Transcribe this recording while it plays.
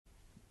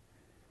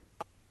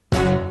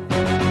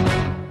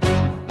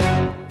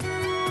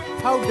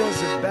How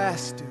does a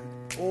bastard,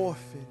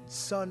 orphan,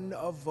 son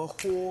of a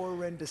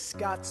whore and a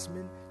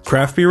Scotsman,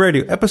 Craft Beer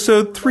Radio,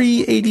 episode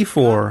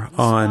 384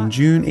 on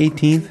June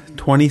 18th,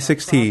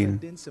 2016.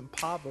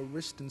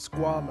 impoverished and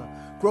squalor,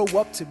 grow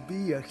up to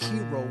be a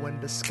hero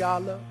and a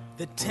scholar?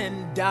 The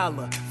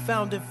 $10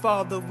 founding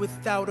father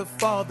without a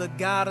father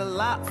got a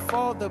lot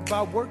farther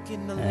by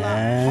working a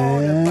lot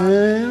harder,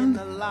 by being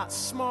a lot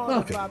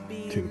smarter, by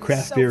being to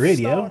Craft Beer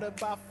Radio.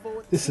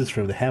 This is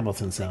from the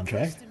Hamilton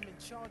soundtrack.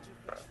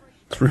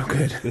 It's real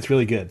good. It's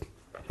really good.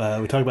 We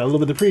talked about a little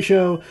bit of the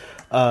pre-show.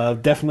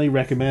 Definitely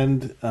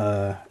recommend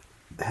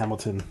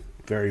Hamilton.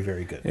 Very,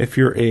 very good. If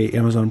you're a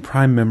Amazon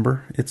Prime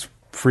member, it's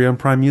free on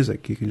Prime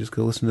Music. You can just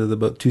go listen to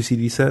the 2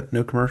 CD set,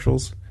 no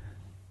commercials.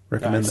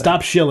 Recommend that.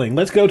 Stop shilling.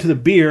 Let's go to the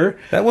beer.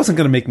 That wasn't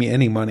going to make me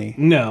any money.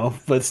 No,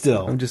 but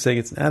still. I'm just saying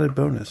it's an added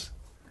bonus.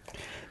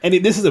 And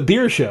this is a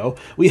beer show.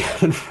 We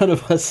have in front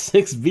of us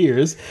 6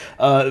 beers.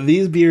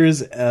 These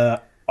beers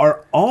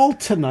are all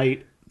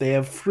tonight. They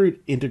have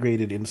fruit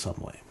integrated in some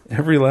way.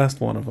 Every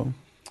last one of them.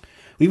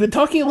 We've been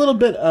talking a little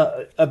bit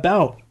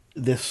about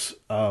this,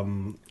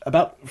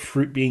 about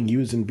fruit being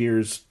used in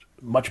beers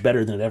much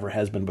better than it ever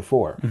has been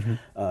before.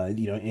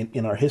 Mm-hmm.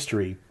 In our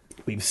history,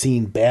 we've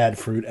seen bad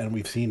fruit, and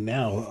we've seen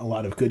now a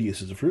lot of good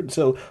uses of fruit.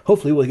 So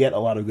hopefully we'll get a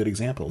lot of good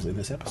examples in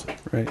this episode.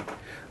 Right.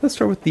 Let's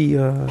start with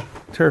the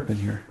Terrapin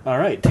here. All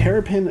right,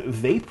 Terrapin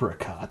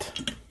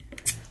Vapricot.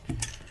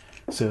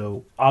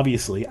 So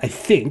obviously, I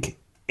think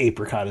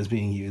apricot is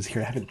being used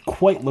here. I haven't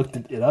quite looked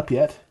it up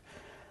yet.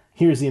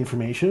 Here's the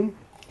information.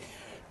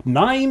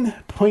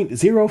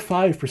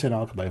 9.05%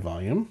 alcohol by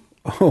volume.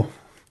 Oh.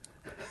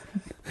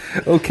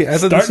 Okay, I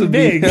thought Starting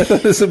big. I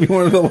thought this would be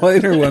one of the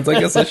lighter ones. I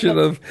guess I should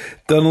have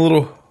done a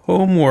little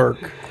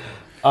homework.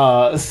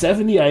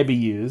 70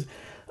 IBUs.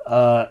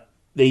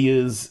 They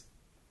use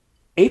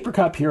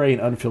apricot puree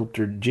and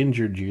unfiltered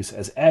ginger juice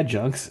as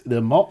adjuncts.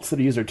 The malts that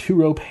are used are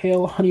two-row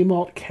pale, honey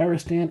malt,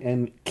 Caristan,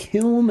 and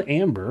kiln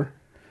amber.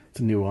 It's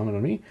a new one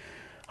on me.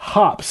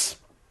 Hops.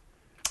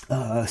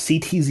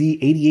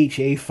 CTZ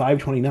 80HA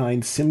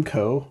 529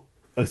 Simcoe.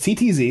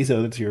 CTZ,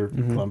 so that's your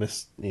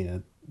Columbus,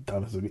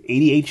 Thomas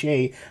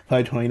 80HA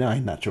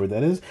 529, not sure what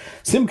that is.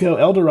 Simcoe,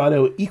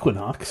 Eldorado,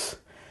 Equinox,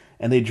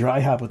 and they dry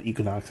hop with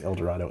Equinox,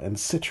 Eldorado, and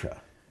Citra.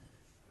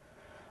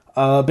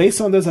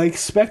 Based on those, I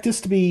expect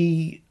this to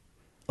be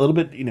a little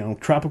bit,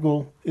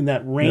 tropical in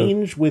that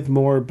range with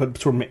more, but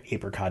sort of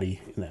apricot-y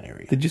in that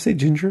area. Did you say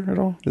ginger at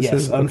all? Yes,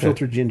 is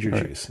unfiltered ginger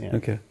juice. Right. Yeah.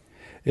 Okay.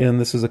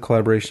 And this is a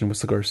collaboration with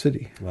Cigar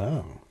City.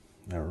 Wow.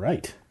 All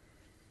right.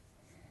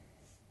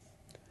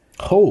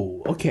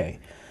 Oh, okay.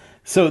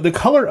 So the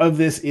color of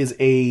this is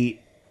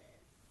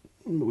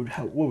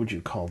what would you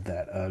call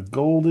that? A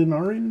golden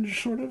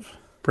orange, sort of?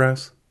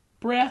 Brass.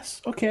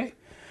 Brass, okay.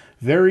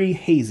 Very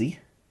hazy.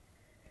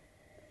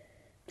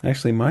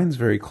 Actually, mine's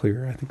very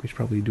clear. I think we should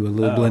probably do a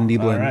little blendy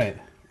blend. All right.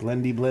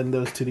 Blendy blend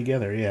those two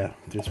together, yeah.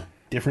 Just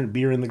different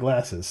beer in the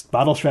glasses.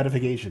 Bottle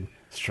stratification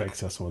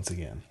strikes us once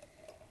again.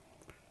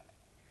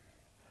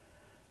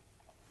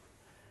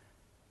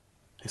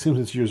 I assume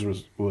since yours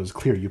was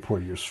clear, you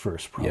poured yours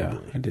first, probably. Yeah,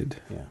 I did.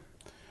 Yeah.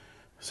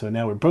 So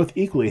now we're both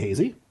equally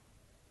hazy.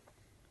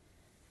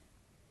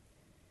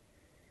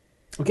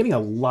 I'm getting a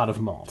lot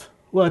of malt,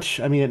 which,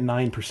 at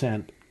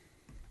 9%,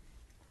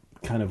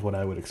 kind of what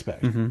I would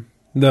expect. Mm-hmm.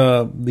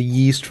 The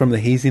yeast from the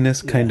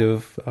haziness kind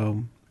of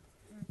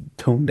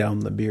toned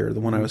down the beer.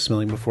 The one I was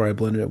smelling before I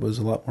blended it was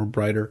a lot more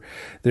brighter.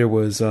 There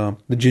was the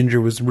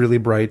ginger was really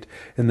bright,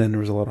 and then there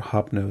was a lot of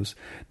hop nose.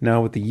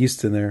 Now with the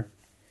yeast in there,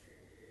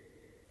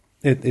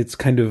 it's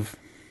kind of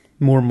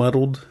more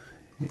muddled.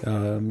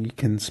 You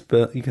can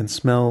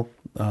smell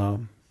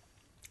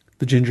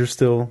the ginger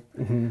still,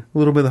 a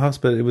little bit of the hops,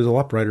 but it was a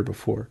lot brighter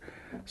before.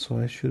 So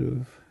I should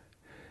have.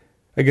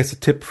 I guess a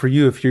tip for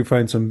you, if you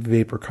find some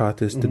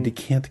Vapricot, is to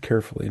decant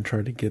carefully and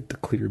try to get the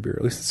clear beer.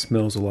 At least it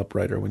smells a lot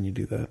brighter when you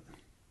do that.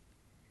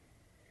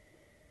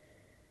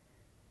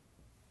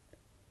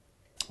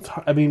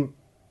 I'm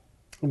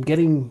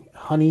getting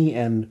honey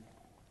and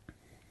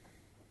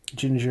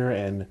ginger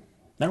and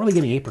not really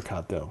getting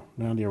apricot, though.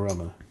 Not the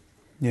aroma.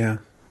 Yeah,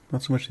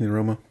 not so much in the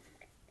aroma.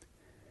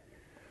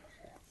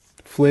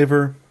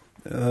 Flavor,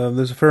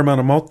 there's a fair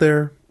amount of malt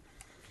there.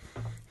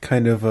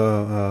 Kind of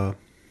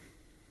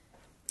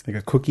like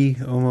a cookie,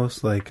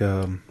 almost like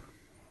a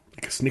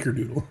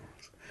snickerdoodle.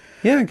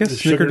 Yeah, I guess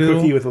sugar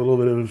snickerdoodle. Cookie with a little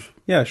bit of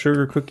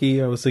sugar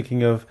cookie. I was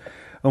thinking of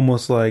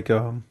almost like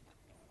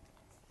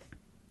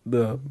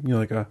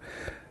like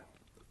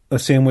a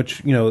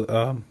sandwich.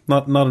 Not an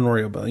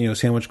Oreo, but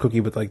sandwich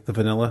cookie with like the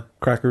vanilla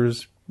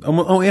crackers.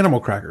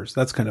 Animal crackers.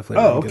 That's kind of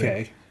flavor. Oh,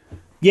 okay.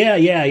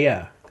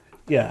 Yeah.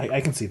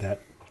 I can see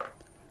that.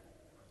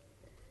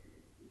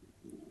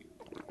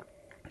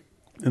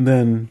 And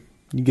then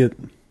you get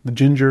the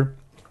ginger.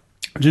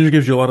 Ginger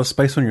gives you a lot of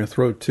spice on your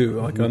throat,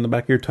 too. Like on the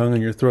back of your tongue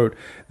and your throat,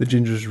 the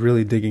ginger's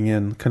really digging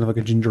in, kind of like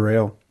a ginger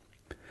ale.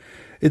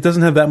 It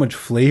doesn't have that much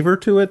flavor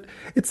to it.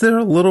 It's there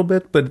a little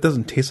bit, but it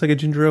doesn't taste like a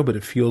ginger ale, but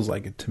it feels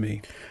like it to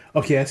me.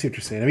 Okay, I see what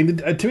you're saying. I mean,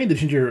 to me, the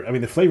ginger,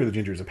 the flavor of the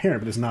ginger is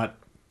apparent, but it's not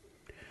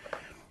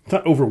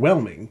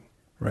overwhelming.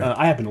 Right.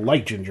 I happen to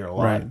like ginger a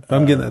lot. Right. But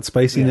I'm getting that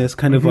spiciness,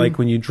 kind of like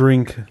when you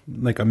drink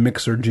like a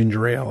mixer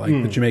ginger ale, like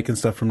the Jamaican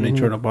stuff from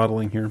Natura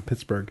Bottling here in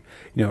Pittsburgh.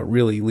 You know, it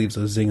really leaves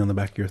a zing on the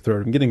back of your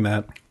throat. I'm getting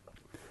that.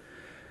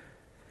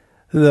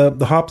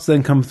 The hops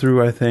then come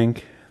through, I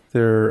think.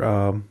 They're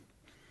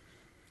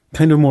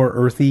kind of more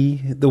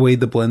earthy, the way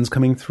the blend's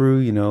coming through,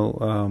 you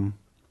know.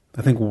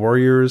 I think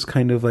Warrior is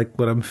kind of like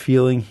what I'm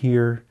feeling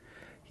here.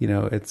 You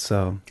know, it's...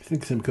 I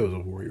think Simcoe's a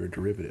Warrior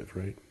derivative,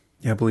 right?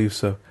 Yeah, I believe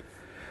so.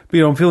 But,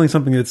 you know, I'm feeling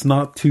something that's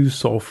not too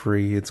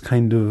sulfury. It's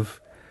kind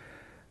of...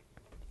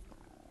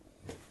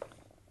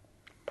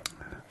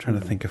 I'm trying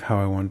to think of how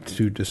I want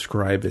to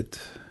describe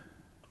it.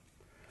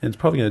 And it's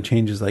probably going to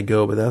change as I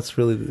go, but that's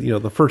really, you know,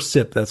 the first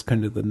sip, that's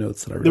kind of the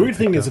notes that I really The weird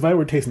thing picked is, up. if I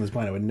were tasting this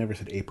blind, I would never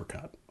said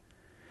apricot.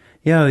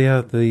 Yeah,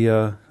 it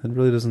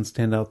really doesn't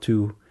stand out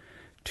too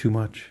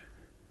much.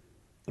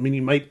 I mean,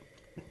 you might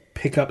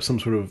pick up some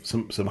sort of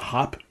some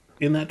hop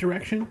in that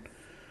direction,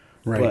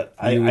 Right. But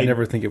I would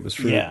never think it was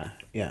fruit.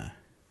 Yeah.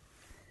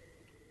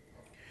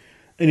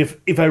 And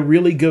if I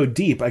really go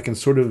deep, I can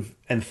sort of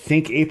and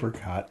think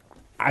apricot.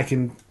 I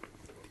can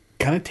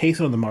kind of taste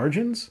it on the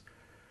margins,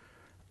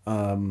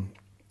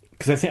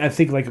 because I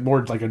think like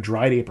more like a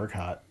dried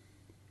apricot,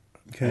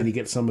 Okay. and you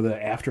get some of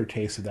the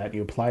aftertaste of that, and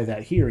you apply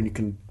that here, and you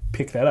can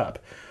pick that up.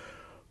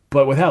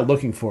 But without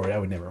looking for it, I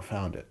would never have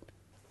found it.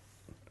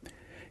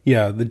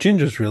 Yeah, the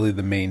ginger's really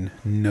the main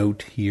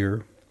note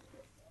here.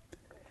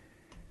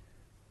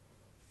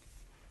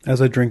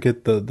 As I drink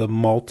it, the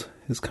malt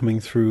is coming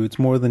through. It's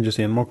more than just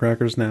animal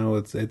crackers now.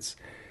 It's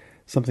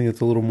something that's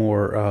a little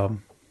more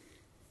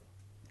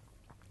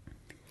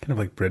kind of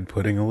like bread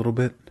pudding a little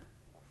bit.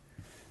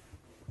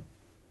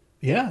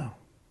 Yeah.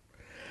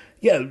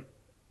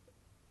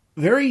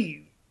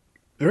 Very,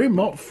 very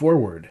malt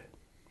forward,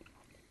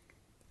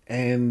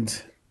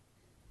 and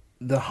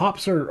the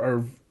hops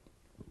are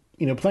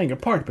you know, playing a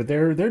part, but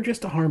they're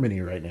just a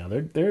harmony right now.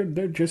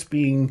 They're just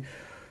being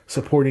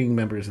supporting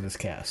members of this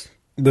cast.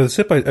 The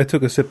sip, I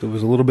took a sip that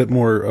was a little bit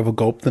more of a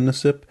gulp than a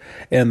sip,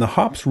 and the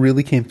hops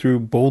really came through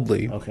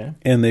boldly. Okay.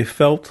 And they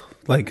felt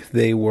like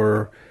they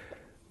were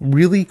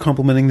really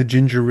complementing the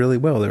ginger really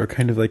well. They were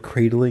kind of like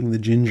cradling the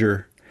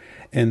ginger.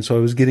 And so I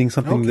was getting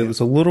something that was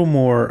a little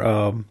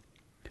more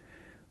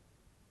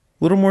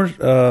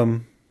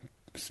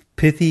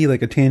pithy,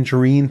 like a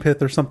tangerine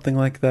pith or something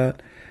like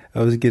that.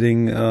 I was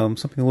getting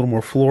something a little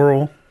more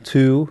floral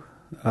too.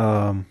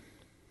 Yeah,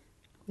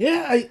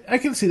 I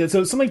can see that.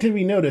 So it's something to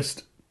be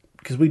noticed,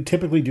 because we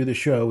typically do the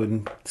show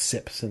in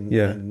sips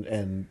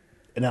and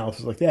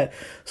analysis like that.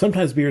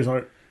 Sometimes beers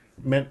aren't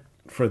meant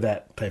for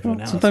that type of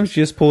analysis. Sometimes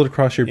you just pull it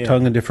across your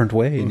tongue a different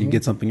way and you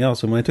get something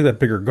else. And when I took that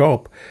bigger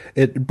gulp,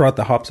 it brought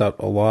the hops out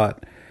a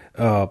lot.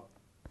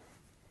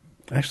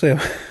 Actually,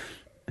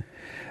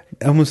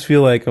 I almost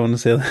feel like I want to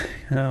say,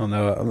 I don't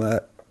know.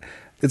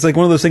 It's like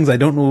one of those things I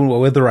don't know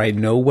whether I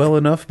know well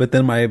enough, but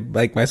then my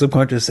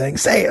subconscious is saying,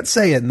 say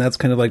it. And that's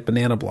kind of like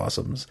banana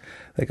blossoms.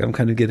 Like I'm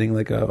kind of getting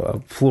like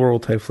a floral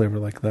type flavor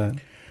like that.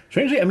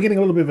 Strangely, I'm getting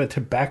a little bit of a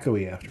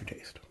tobacco-y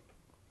aftertaste.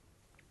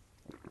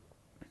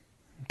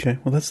 Okay,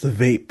 well that's the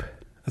vape.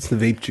 That's the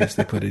vape juice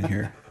they put in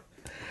here.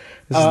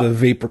 This is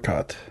the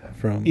Vapricot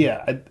from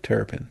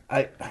Terrapin.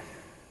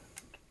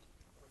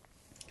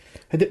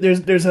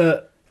 There's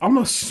a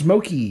almost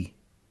smoky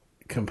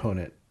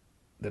component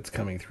that's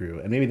coming through,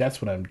 and maybe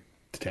that's what I'm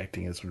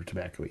detecting as sort of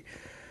tobacco-y.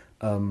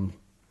 So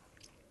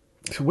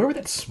where would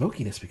that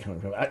smokiness be coming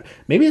from?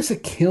 Maybe it's a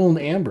kiln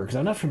amber, because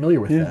I'm not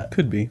familiar with that.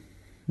 Could be.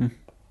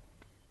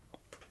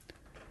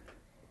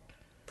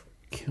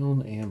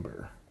 Kiln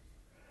amber.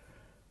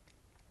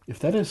 If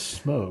that is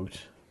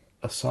smoked,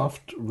 a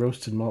soft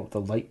roasted malt with a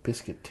light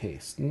biscuit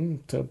taste.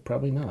 So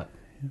probably not.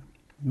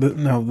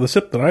 Now, the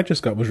sip that I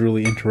just got was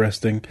really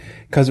interesting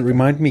because it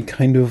reminded me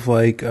kind of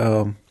like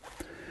a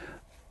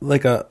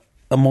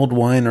mulled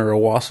wine or a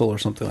wassail or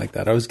something like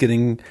that. I was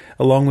getting,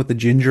 along with the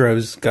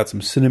ginger, got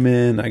some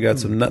cinnamon, I got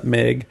some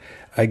nutmeg,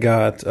 I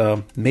got,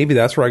 maybe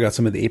that's where I got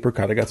some of the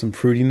apricot. I got some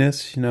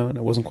fruitiness, you know, and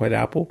it wasn't quite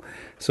apple.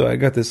 So I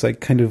got this like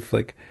kind of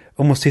like,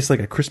 almost tastes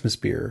like a Christmas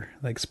beer,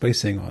 like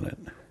spicing on it.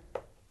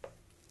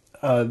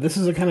 This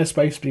is a kind of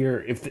spice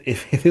beer.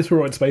 If this were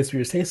what spice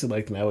beers tasted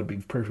like, then I would be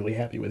perfectly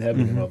happy with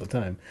having it all the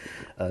time.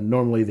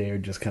 Normally, they are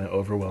just kind of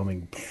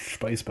overwhelming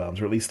spice bombs,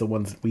 or at least the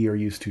ones we are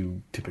used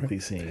to typically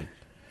seeing.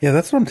 Yeah,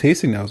 that's what I'm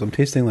tasting now. Is I'm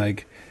tasting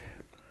like,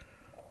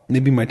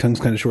 maybe my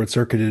tongue's kind of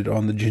short-circuited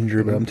on the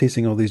ginger, but I'm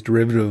tasting all these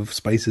derivative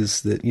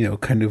spices that, you know,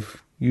 kind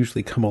of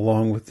usually come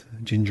along with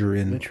ginger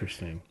in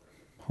Interesting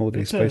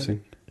holiday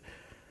spicing.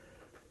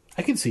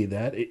 I can see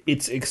that.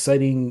 It's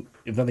exciting,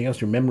 if nothing else,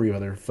 your memory of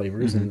other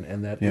flavors,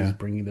 and that is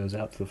bringing those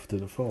out to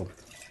the fold.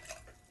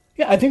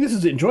 Yeah, I think this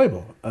is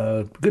enjoyable.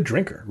 Good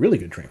drinker. Really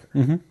good drinker.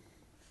 Mm-hmm.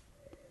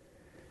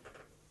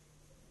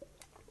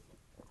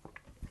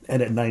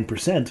 And at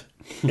 9%,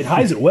 it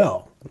hides it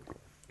well.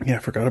 Yeah, I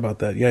forgot about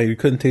that. Yeah, you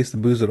couldn't taste the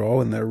booze at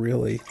all in there,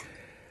 really.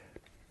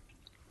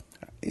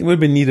 It would have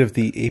been neat if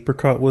the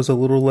apricot was a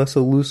little less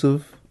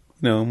elusive,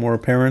 you know, more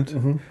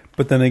apparent.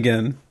 But then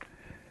again,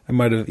 I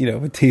might have,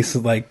 if it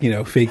tasted like,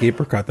 fake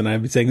apricot, then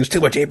I'd be saying there's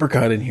too much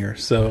apricot in here.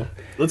 So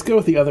let's go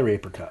with the other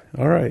apricot.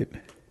 All right.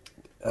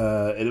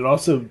 And it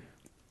also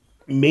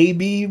may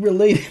be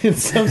related in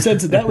some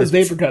sense. That was the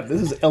apricot.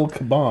 This is El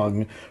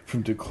Kabong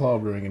from Duclaw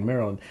Brewing in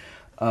Maryland.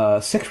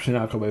 6%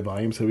 alcohol by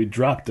volume, so we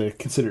dropped it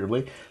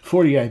considerably.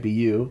 40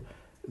 IBU.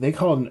 They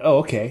call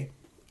it,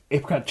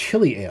 apricot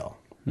chili ale.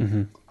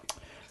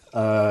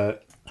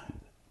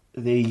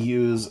 They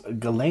use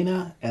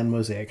Galena and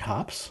Mosaic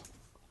hops.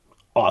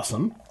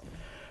 Awesome.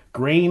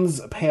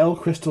 Grains, pale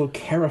crystal,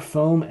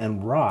 carafoam,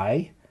 and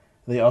rye.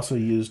 They also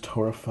use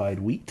torrefied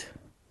wheat.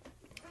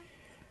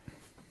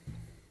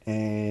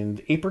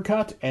 And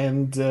apricot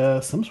and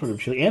some sort of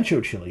chili.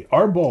 Ancho chili.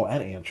 Arbol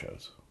and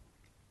anchos.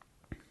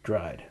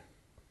 Dried.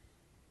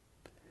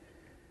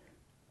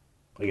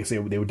 Like I say,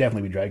 they would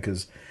definitely be dried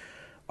because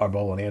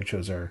arbol and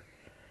anchos are...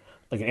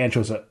 Like an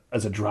ancho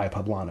is a dry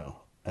poblano.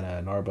 And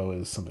an arbo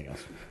is something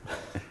else.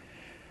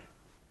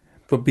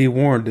 But be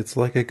warned, it's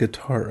like a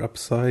guitar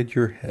upside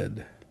your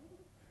head.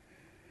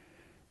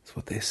 That's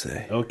what they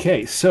say.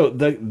 Okay, so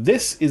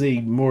this is a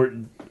more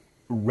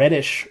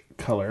reddish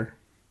color.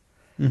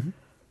 Mm-hmm.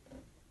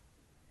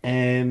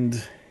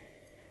 And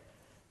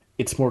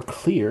it's more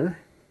clear.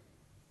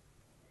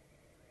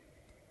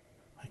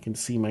 I can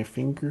see my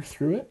finger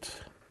through it.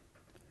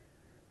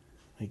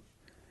 I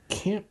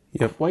can't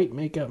quite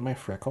make out my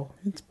freckle.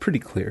 It's pretty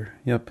clear.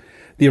 Yep.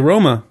 The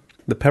aroma,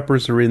 the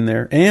peppers are in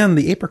there, and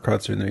the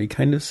apricots are in there. You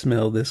kind of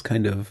smell this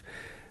kind of,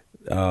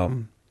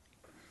 it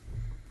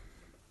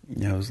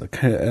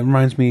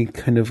reminds me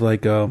kind of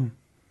like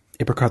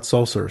apricot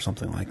salsa or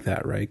something like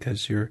that, right?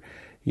 Because you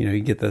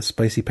get the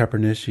spicy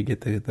pepperness, you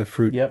get the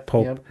fruit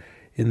pulp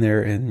in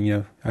there,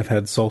 and I've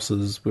had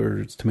salsas where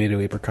it's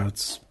tomato,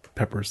 apricots,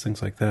 peppers,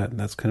 things like that, and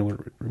that's kind of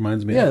what it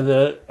reminds me of. Yeah,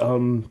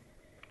 the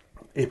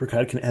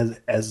apricot can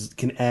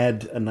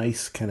add a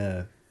nice kind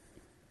of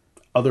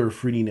other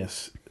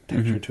fruitiness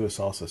texture to a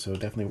salsa, so it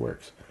definitely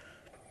works.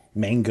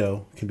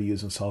 Mango can be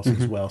used in salsa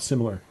as well,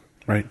 similar.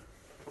 Right.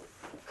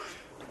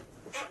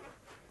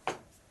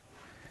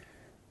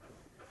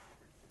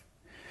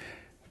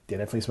 Yeah,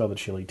 definitely smell the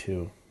chili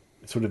too.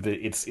 It's sort of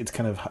it's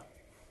kind of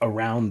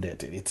around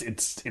it.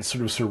 It's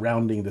sort of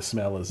surrounding the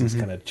smell as this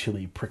kind of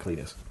chili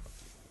prickliness.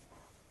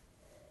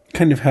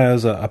 Kind of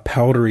has a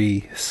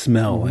powdery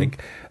smell,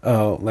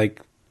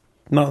 like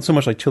not so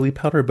much like chili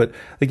powder, but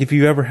like if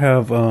you ever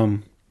have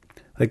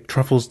like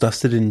truffles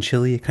dusted in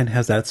chili, it kind of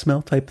has that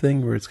smell type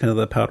thing, where it's kind of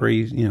the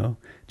powdery,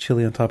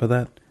 chili on top of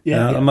that.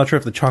 Yeah, I'm not sure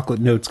if the chocolate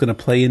note's going to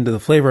play into the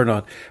flavor or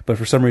not, but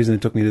for some reason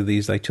it took me to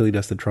these like chili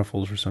dusted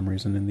truffles for some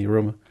reason in the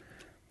aroma.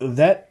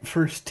 That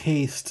first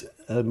taste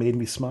made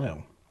me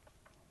smile.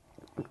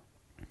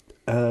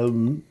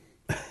 No,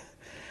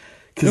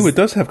 it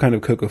does have kind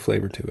of cocoa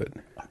flavor to it.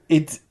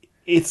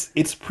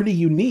 It's pretty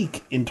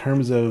unique in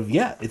terms of,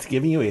 it's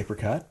giving you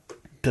apricot.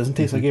 Doesn't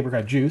taste like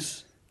apricot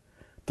juice.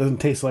 Doesn't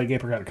taste like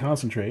apricot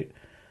concentrate.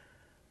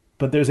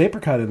 But there's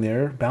apricot in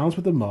there, balanced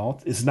with the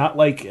malt. It's not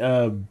like,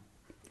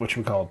 what's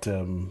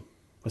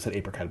that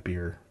apricot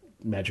beer?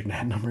 Magic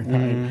Nat number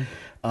 9.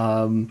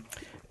 And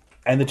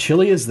the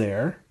chili is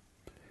there.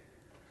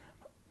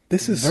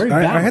 This is,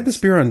 I had this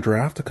beer on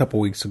draft a couple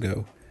weeks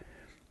ago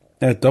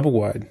at Double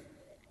Wide.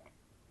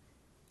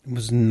 It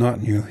was not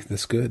nearly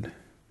this good.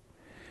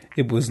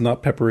 It was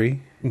not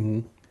peppery.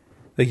 Mm-hmm.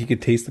 Like you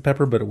could taste the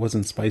pepper, but it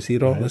wasn't spicy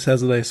at all. Right. This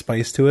has a nice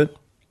spice to it.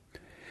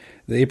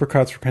 The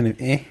apricots were kind of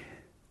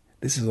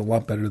This is a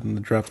lot better than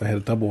the draft I had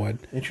at Double Wide.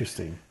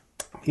 Interesting.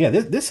 Yeah,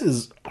 this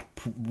is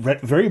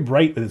very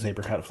bright with its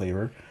apricot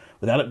flavor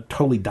without it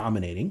totally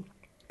dominating.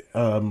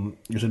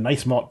 There's a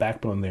nice malt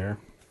backbone there.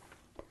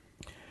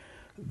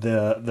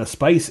 The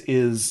spice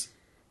is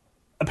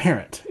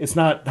apparent. It's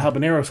not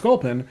habanero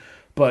sculpin,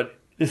 but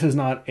this is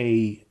not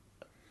a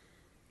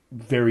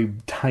very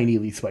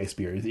tinily spiced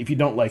beer. If you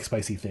don't like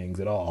spicy things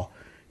at all,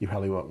 you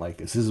probably won't like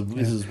this.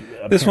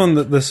 This one,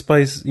 the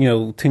spice,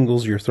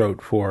 tingles your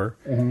throat for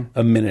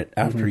a minute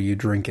after you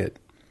drink it.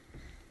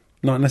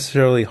 Not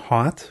necessarily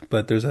hot,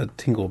 but there's a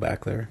tingle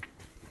back there.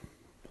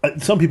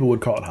 Some people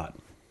would call it hot.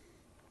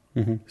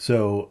 Mm-hmm.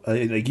 So,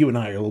 like you and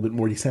I are a little bit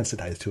more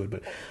desensitized to it,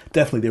 but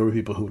definitely there were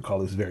people who would call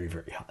this very,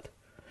 very hot.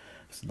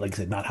 Like I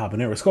said, not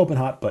habanero sculpin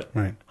hot, but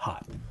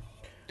hot.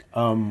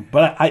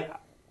 But I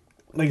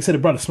like I said,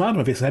 it brought a smile to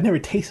my face. I'd never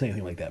tasted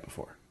anything like that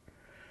before.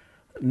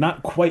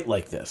 Not quite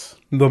like this.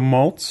 The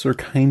malts are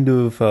kind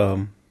of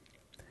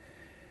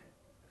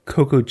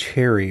cocoa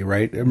cherry,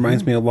 right? It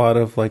reminds me a lot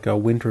of like a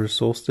winter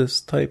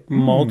solstice type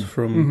malt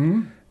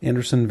from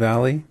Anderson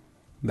Valley,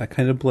 that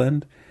kind of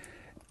blend.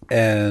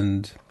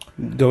 And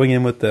going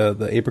in with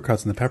the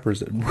apricots and the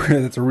peppers,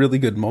 it's a really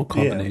good malt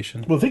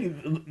combination. Yeah. Well,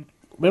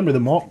 remember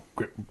the malt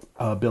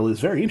bill is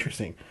very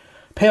interesting.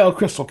 Pale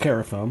crystal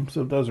carafoam,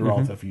 so those are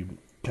all stuff you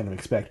kind of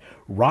expect.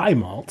 Rye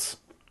malts,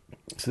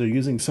 so they're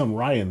using some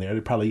rye in there.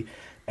 It probably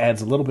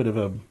adds a little bit of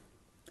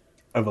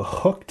a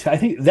hook to, I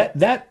think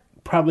that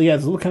probably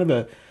adds a little kind of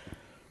a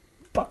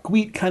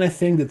buckwheat kind of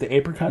thing that the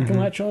apricot can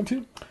latch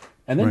onto.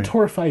 And then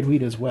torrefied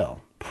wheat as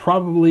well.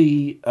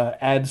 Probably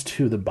adds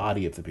to the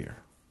body of the beer.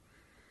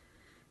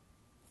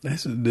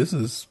 This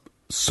is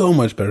so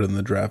much better than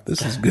the draft.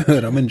 This is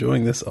good. I'm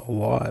enjoying this a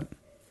lot.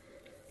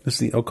 This is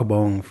the El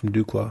Cabong from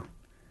Duclaw.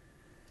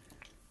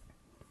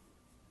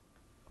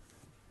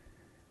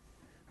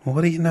 Well,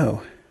 what do you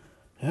know?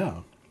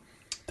 Yeah.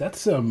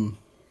 That's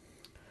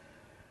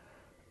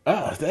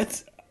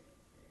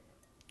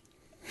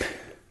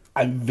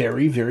I'm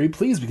very, very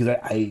pleased because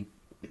I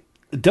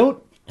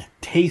don't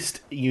taste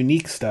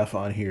unique stuff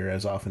on here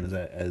as often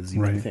as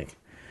you might think.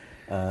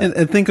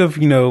 And think of,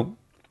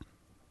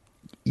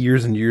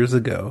 years and years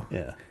ago.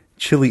 Yeah.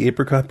 Chili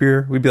apricot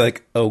beer, we'd be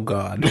like, oh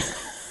God.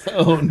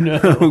 Oh no.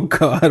 Oh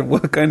God,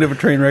 what kind of a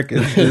train wreck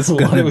is this going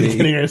to be? What are we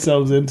getting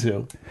ourselves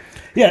into?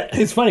 Yeah,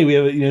 it's funny. We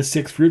have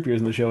 6 fruit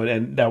beers in the show,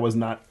 and that was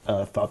not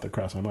a thought that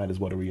crossed my mind. Is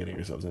what are we getting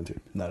ourselves into?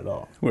 Not at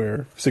all.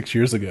 Where 6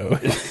 years ago.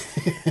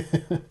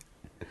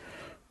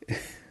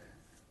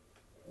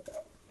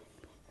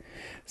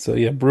 So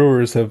yeah,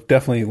 brewers have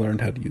definitely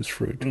learned how to use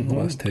fruit in the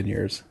last 10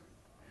 years.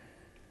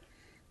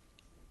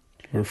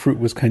 Where fruit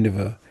was kind of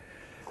a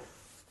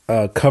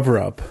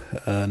cover-up,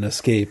 an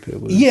escape. It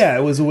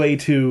was a way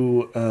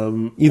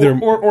to either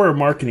or a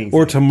marketing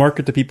or thing. to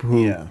market to people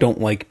who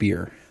don't like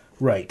beer.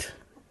 Right.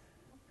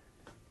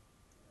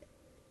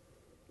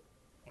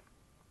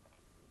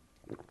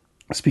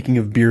 Speaking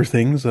of beer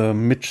things,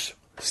 Mitch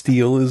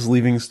Steele is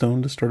leaving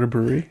Stone to start a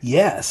brewery.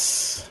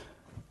 Yes.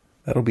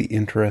 That'll be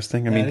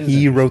interesting. I That mean, is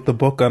he wrote the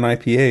book on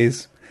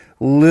IPAs,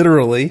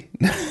 literally.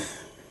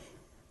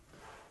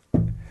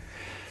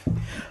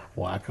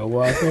 Waka,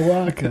 waka,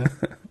 waka.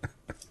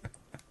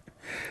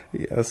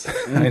 Yes,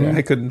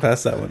 I couldn't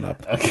pass that one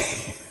up.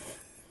 Okay.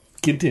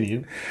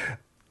 Continue.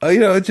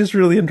 It's just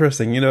really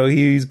interesting.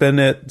 He's been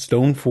at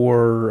Stone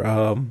for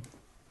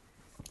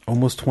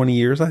almost 20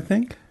 years, I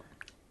think.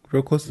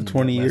 Real close to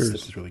 20 years.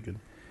 This is really good.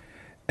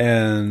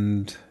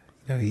 And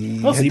he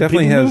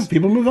definitely has...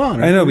 People move on.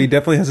 Right? I know, he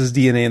definitely has his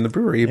DNA in the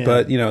brewery,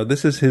 but,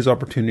 this is his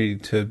opportunity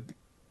to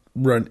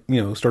run,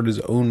 start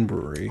his own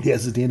brewery. He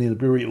has his DNA in the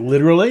brewery,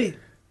 literally.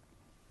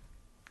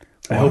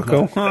 I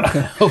hope not.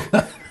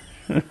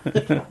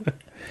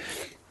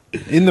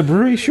 In the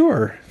brewery,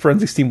 sure.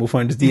 Forensic Steam will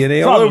find his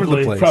DNA all over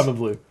the place.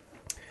 Probably.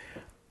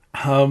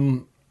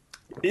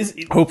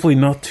 Hopefully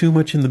not too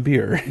much in the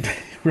beer.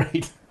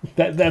 Right.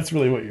 That's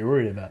really what you're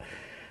worried about.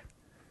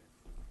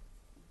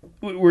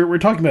 We're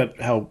talking about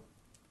how...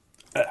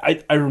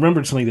 I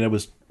remembered something that I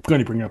was going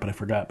to bring up and I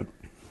forgot, but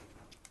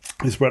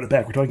I just brought it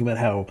back. We're talking about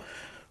how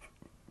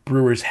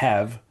brewers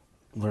have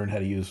learned how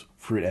to use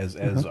fruit as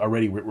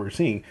already we're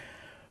seeing.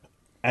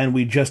 And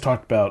we just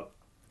talked about,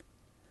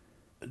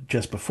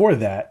 just before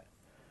that,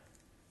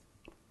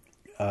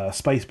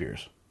 spice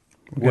beers,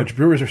 which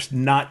brewers have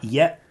not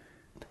yet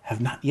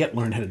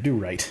learned how to do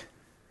right.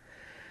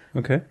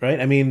 Okay. Right?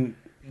 I mean,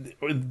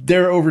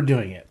 they're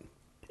overdoing it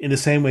in the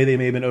same way they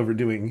may have been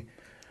overdoing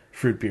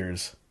fruit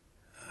beers.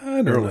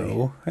 I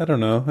don't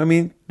know. I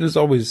mean, there's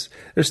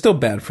still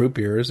bad fruit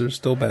beers. There's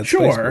still bad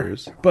spice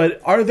beers. But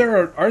are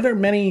there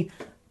many?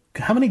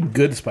 How many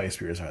good spice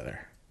beers are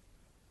there?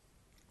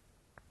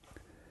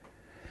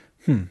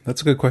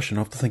 That's a good question.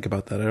 I'll have to think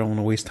about that. I don't want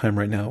to waste time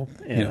right now,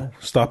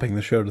 stopping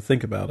the show to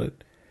think about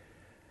it.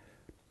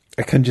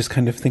 I can just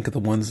kind of think of the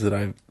ones that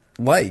I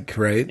like,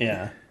 right?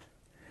 Yeah.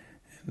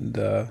 And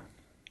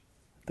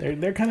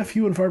they're kind of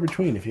few and far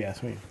between, if you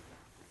ask me.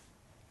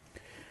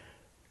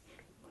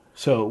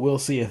 So we'll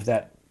see if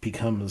that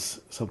becomes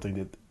something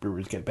that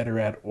brewers get better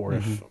at, or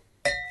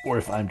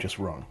if I'm just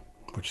wrong,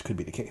 which could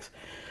be the case.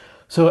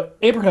 So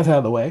apricot's out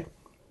of the way.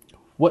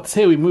 What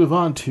say we move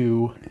on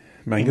to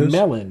mangoes?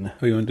 Melon?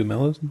 Oh, you want to do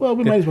melons? Well,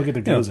 we might as well get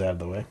the goza out of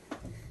the way.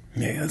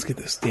 Yeah, let's get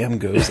this damn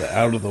goza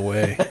out of the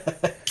way.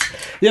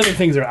 The other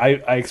things I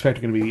expect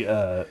are going to be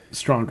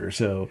stronger,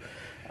 so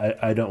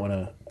I don't want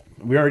to...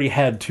 We already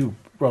had 2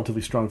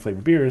 relatively strong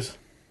flavored beers.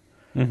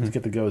 Let's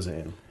get the goza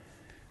in.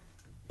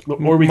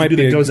 Or we could do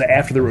the goza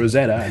after the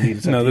Rosetta.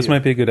 No, this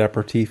might be a good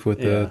aperitif with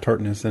the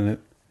tartness in it.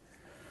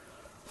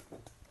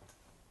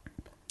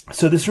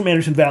 So this is from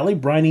Anderson Valley,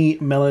 Briny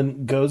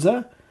Melon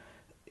Goza,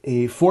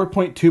 a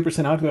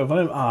 4.2% alcohol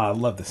volume. I'd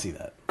love to see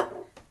that.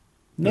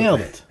 Nailed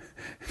it.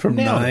 From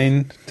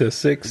 9 to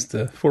 6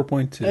 to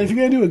 4.2. And if you're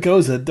going to do a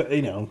Goza,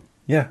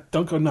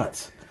 don't go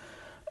nuts.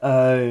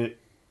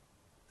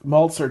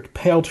 Malts are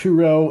pale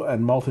two-row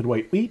and malted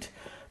white wheat.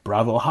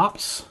 Bravo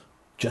hops,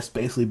 just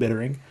basically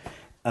bittering.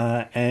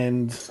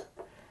 And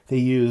they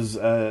use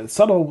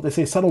subtle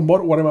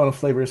watermelon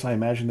flavors. I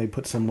imagine they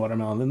put some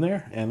watermelon in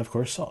there. And, of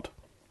course, salt.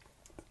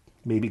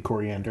 Maybe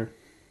coriander.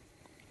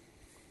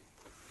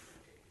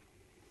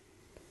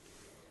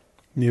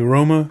 The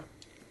aroma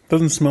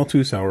doesn't smell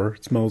too sour.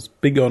 It smells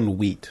big on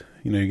wheat.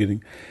 You're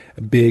getting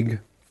a big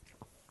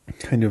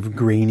kind of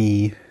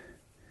grainy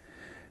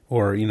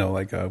or,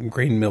 like a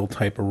grain mill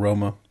type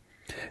aroma.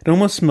 It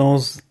almost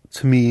smells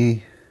to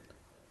me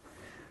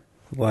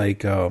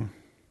like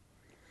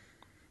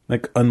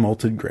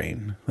unmalted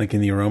grain, like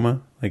in the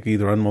aroma, like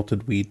either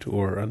unmalted wheat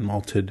or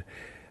unmalted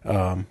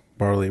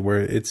barley, where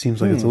it seems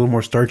like it's a little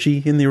more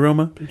starchy in the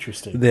aroma.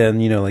 Interesting. Than,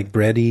 like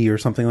bready or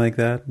something like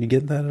that. You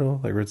get that at all?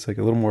 Like where it's like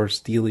a little more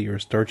steely or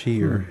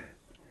starchy or...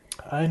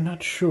 I'm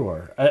not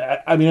sure.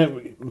 I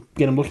mean,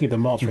 again, I'm looking at the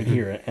malts right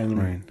here,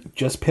 and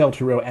just pale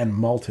to row and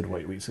malted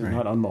white wheat, so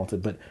not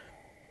unmalted, but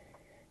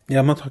Yeah,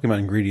 I'm not talking about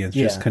ingredients,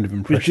 just kind of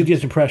impression.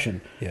 Just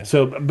impression. Yeah.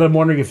 So, but I'm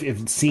wondering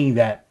if seeing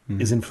that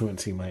is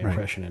influencing my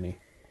impression any.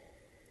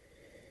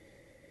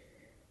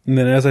 And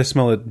then as I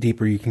smell it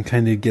deeper, you can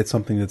kind of get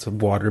something that's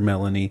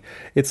watermelony.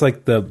 It's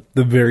like the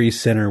very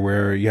center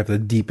where you have the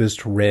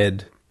deepest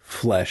red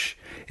flesh.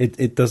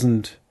 It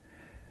doesn't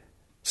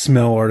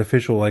smell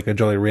artificial like a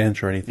Jolly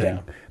Rancher or anything,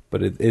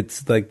 but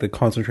it's like the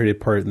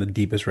concentrated part in the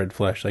deepest red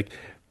flesh. Like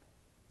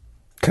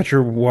cut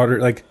your water,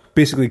 like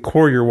basically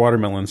core your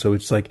watermelon so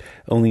it's like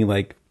only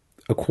like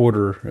a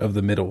quarter of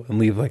the middle and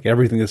leave like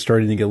everything that's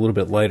starting to get a little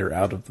bit lighter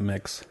out of the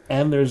mix.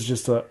 And there's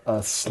just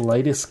a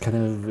slightest kind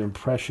of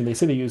impression. They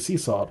say they use sea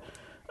salt.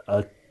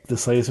 The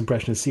slightest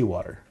impression is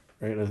seawater,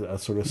 right? A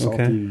sort of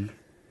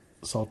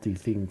salty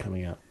thing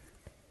coming out.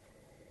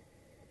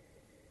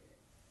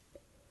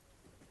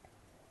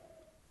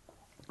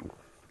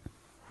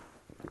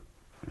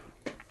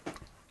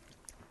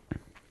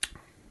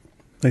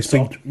 Nice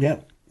thing. Yeah.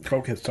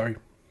 Okay, sorry.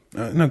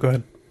 No, go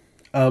ahead.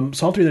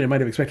 Saltier than I might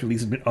have expected, at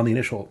least on the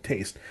initial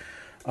taste.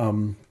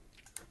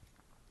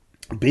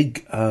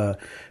 Big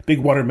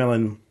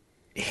watermelon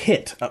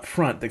hit up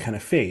front that kind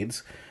of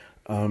fades.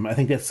 I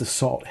think that's the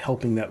salt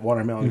helping that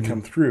watermelon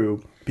come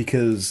through,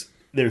 because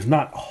there's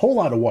not a whole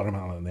lot of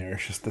watermelon in there.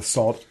 It's just the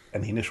salt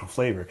and the initial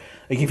flavor.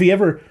 Like if you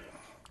ever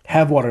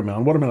have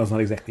watermelon is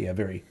not exactly a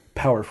very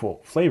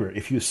powerful flavor.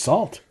 If you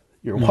salt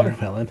your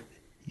watermelon,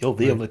 you'll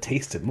be able to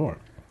taste it more.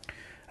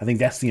 I think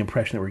that's the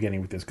impression that we're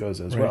getting with this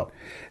Goza as well.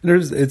 And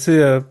it's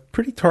a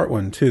pretty tart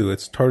one too.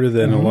 It's tarter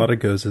than a lot of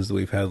Gozas that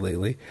we've had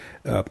lately.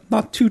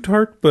 Not too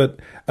tart, but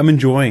I'm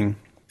enjoying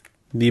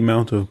the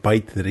amount of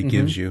bite that it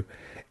gives you,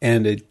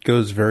 and it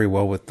goes very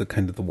well with the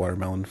kind of the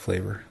watermelon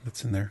flavor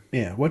that's in there.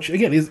 Yeah, which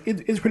again is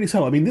pretty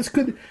subtle. I mean,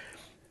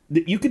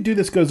 you could do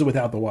this Goza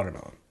without the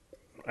watermelon.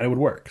 It would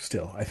work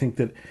still. I think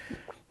that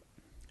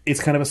it's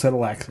kind of a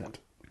subtle accent.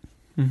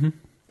 Mm-hmm.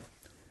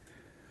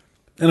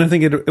 And I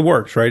think it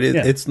works, right?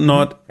 It's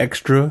not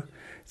extra.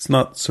 It's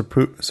not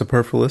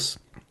superfluous.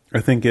 I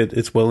think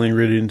it's well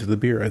integrated into the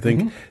beer. I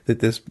think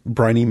that this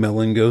briny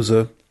melon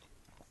Goza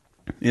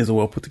is a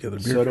well put together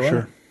beer. So do for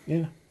sure.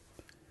 Yeah.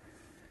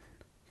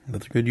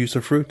 Another good use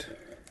of fruit.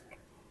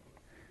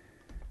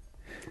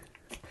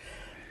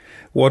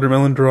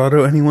 Watermelon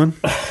Dorado, anyone?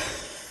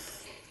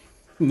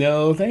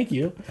 No, thank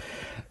you.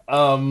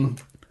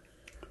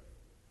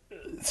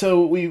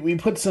 So we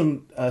put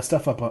some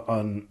stuff up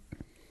on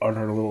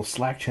our little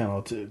Slack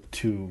channel to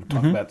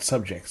talk about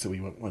subjects that we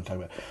want to talk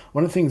about.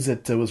 One of the things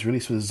that was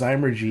released was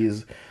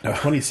Zymergy's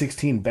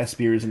 2016 Best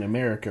Beers in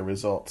America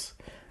results.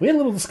 We had a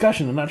little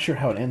discussion. I'm not sure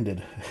how it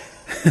ended.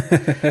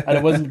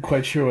 I wasn't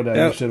quite sure what I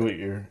understood what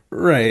you're...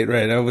 Right.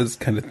 I was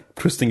kind of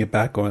twisting it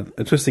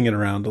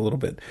around a little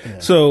bit. Yeah.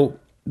 So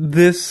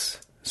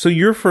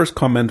your first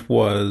comment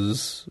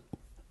was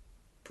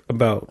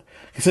about...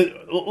 So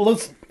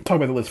let's talk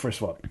about the list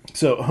first of all.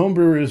 So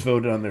homebrewers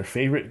voted on their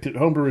favorite.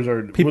 Homebrewers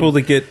are people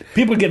get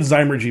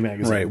Zymergy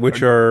magazine, right?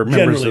 Which are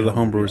members of the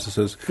Homebrewers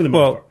Association. For the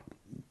most part.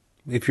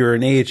 If you're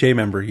an AHA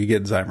member, you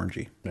get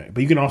Zymergy. Right,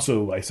 but you can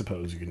also, I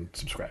suppose, you can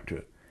subscribe to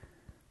it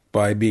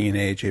by being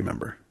an AHA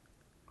member.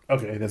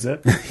 Okay, that's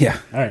it. Yeah.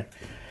 All right.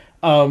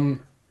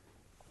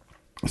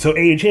 So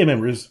AHA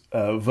members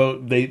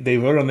vote. They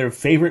vote on their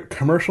favorite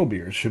commercial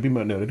beers. Should be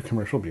noted,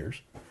 commercial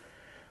beers.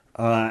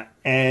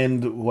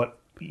 And what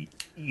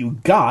you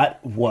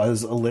got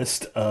was a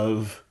list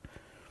of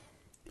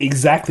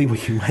exactly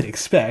what you might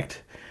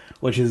expect,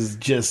 which is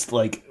just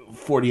like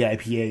 40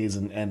 IPAs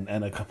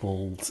and a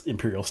couple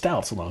Imperial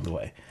Stouts along the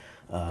way,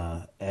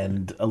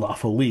 and a La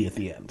Folie at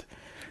the end.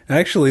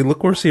 Actually,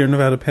 look where Sierra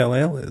Nevada Pale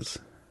Ale is.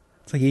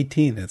 It's like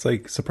 18. It's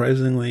like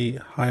surprisingly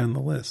high on the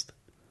list.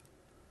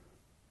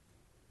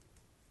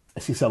 I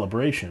see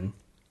Celebration.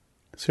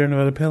 Sierra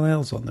Nevada Pale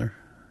Ale's on there,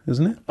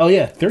 isn't it? Oh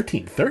yeah,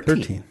 13.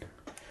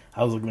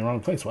 I was looking in the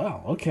wrong place.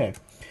 Wow. Okay.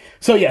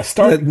 So yeah,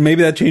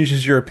 maybe that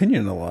changes your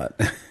opinion a lot,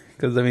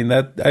 because I mean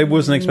that I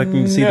wasn't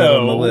expecting to see that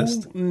on the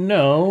list.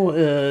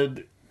 No.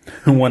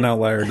 One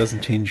outlier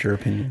doesn't change your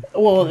opinion.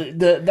 Well,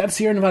 that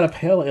Sierra Nevada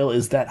Pale Ale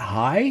is that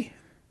high.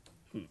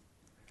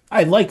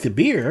 I like the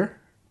beer,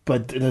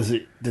 but does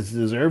it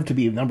deserve to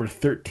be number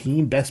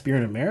 13 best beer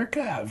in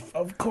America?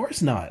 Of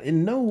course not.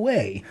 In no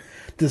way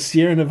does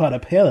Sierra Nevada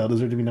Pale Ale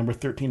deserve to be number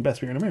 13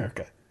 best beer in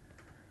America.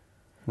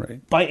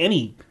 Right. By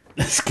any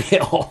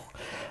scale.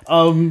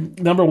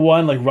 Number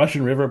one, like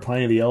Russian River,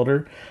 Pliny the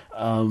Elder,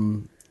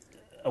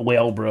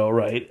 Whale Bro,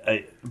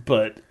 right?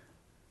 But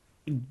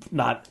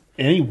not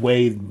in any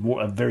way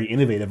a very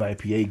innovative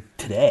IPA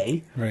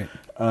today. Right.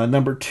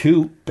 Number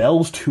two,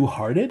 Bell's Two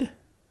Hearted.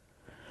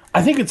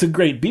 I think it's a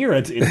great beer.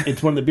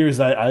 It's one of the beers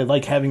I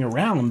like having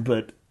around,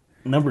 but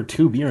number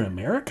two beer in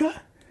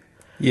America?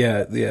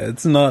 Yeah,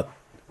 it's not...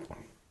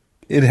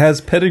 It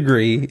has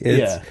pedigree.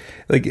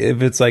 Like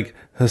if it's like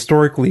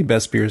historically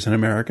best beers in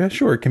America,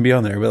 sure, it can be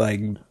on there. But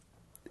like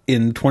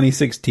in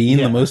 2016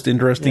 Yeah. the most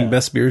interesting Yeah.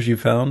 best beers you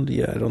found.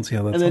 Yeah, I don't see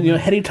how that's. And then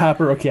Heady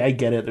Topper. Okay, I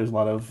get it. There's a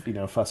lot of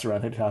fuss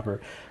around Heady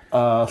Topper.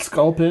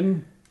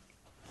 Sculpin.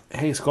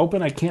 Hey,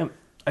 Sculpin. I can't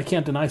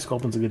deny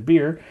Sculpin's a good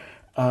beer.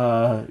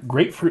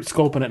 Grapefruit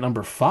Sculpin at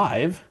number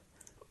 5.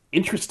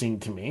 Interesting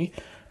to me.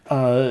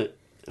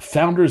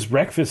 Founder's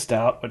Breakfast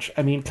Stout. Which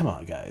come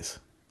on, guys.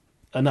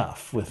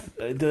 Enough with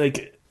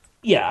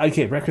Yeah,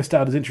 okay. Breakfast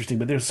Stout is interesting,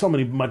 but there's so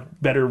many much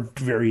better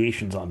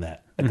variations on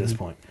that at this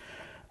point.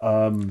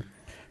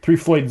 Three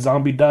Floyd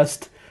Zombie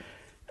Dust.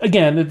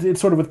 Again,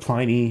 it's sort of with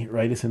Pliny,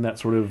 right? It's in that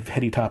sort of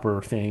Heady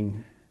Topper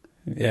thing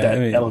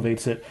that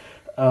elevates it.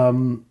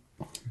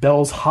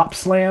 Bell's Hop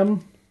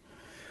Slam.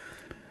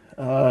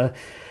 I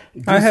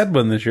had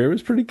one this year. It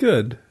was pretty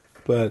good,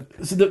 but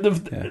So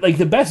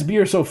the best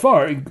beer so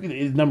far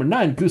is number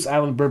 9, Goose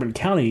Island Bourbon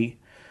County.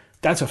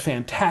 That's a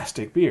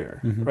fantastic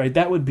beer, right?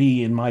 That would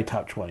be in my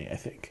top 20, I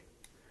think.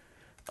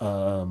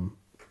 That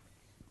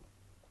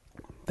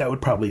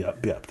would probably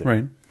be up there.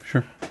 right,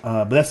 sure.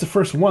 But that's the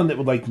first one that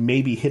would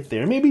maybe hit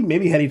there.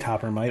 Maybe Heady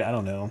Topper might. I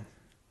don't know.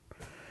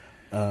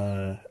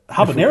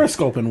 Habanero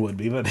Sculpin would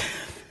be, but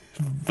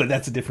but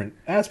that's a different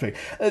aspect.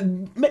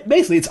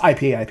 Basically, it's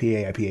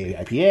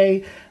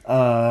IPA.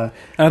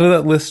 Out of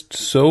that list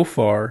so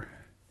far,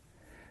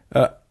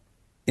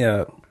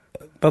 yeah,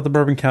 about the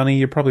Bourbon County,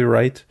 you're probably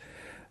right.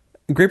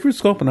 Grapefruit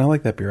Sculpin, I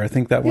like that beer. I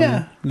think that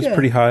one is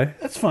pretty high.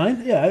 That's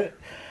fine. Yeah.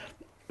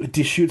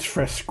 Deschutes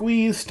Fresh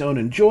Squeeze, Stone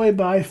and Joy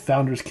by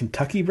Founders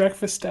Kentucky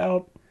Breakfast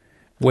Stout.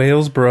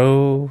 Wales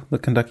Bro, the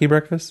Kentucky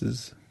Breakfast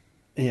is.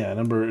 Yeah,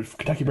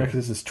 Kentucky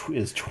Breakfast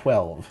is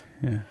 12.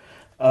 Yeah.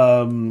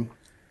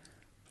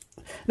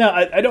 Now,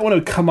 I don't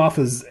want to come off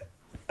as...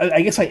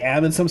 I guess I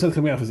am in some sense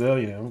coming off as,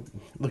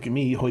 look at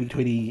me,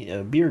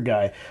 hoity-toity beer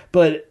guy.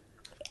 But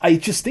I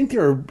just think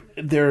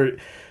there's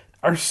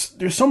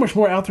so much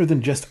more out there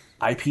than just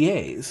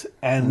IPAs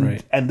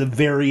and the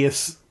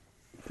various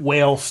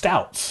whale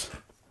stouts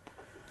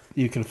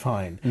you can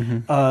find.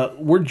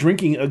 We're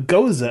drinking a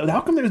Goza.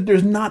 How come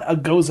there's not a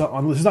Goza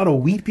on the list? There's not a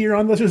wheat beer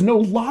on the list. There's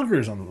no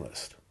lagers on the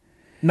list.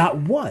 Not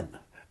one.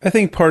 I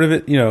think part of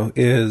it,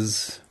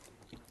 is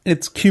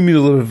it's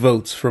cumulative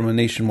votes from a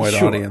nationwide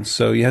audience.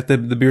 So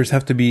the beers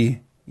have to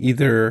be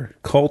either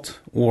cult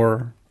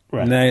or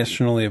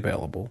nationally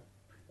available.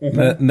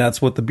 And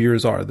that's what the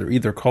beers are. They're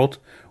either cult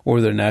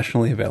or they're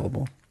nationally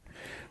available.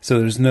 So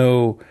there's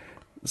no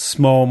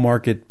small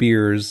market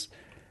beers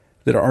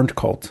that aren't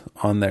cult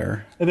on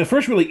there. And the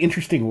first really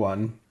interesting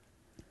one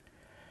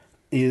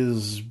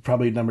is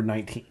probably number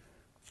 19.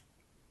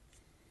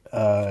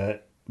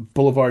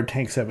 Boulevard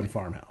Tank 7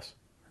 Farmhouse.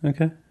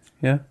 Okay,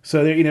 yeah.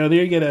 So there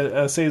you get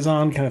a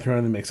Saison kind of thrown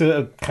in the mix.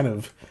 A kind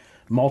of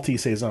malty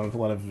Saison with a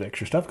lot of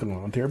extra stuff going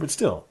on there, but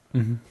still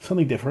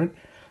something different.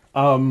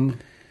 Edmund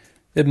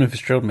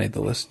Fitzgerald made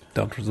the list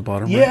down towards the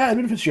bottom. Yeah, right?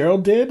 Edmund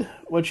Fitzgerald did,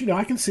 which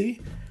I can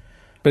see.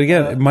 But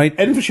again, it might.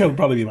 Edmund Fitzgerald would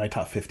probably be my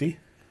top 50.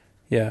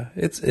 Yeah,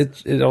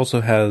 it also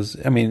has.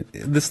 I mean,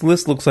 this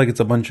list looks like it's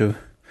a bunch of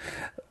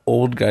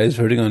old guys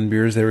voting on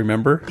beers they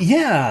remember.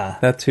 Yeah,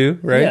 That too,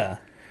 right? Yeah.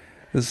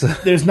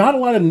 There's not a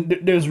lot of.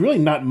 There's really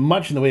not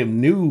much in the way of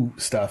new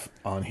stuff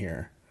on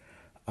here,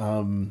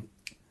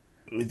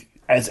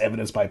 as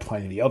evidenced by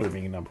Pliny the Elder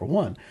being number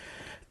 1.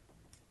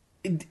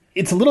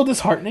 It's a little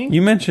disheartening.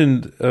 You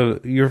mentioned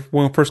your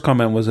first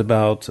comment was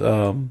about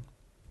kind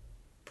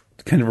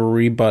of a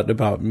rebut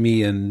about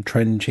me and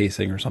trend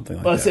chasing or something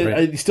like that.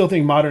 Right? I still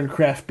think modern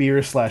craft beer /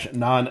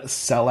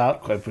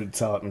 non-sellout, I put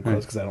sellout in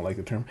quotes because I don't like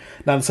the term,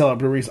 non-sellout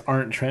breweries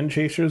aren't trend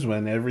chasers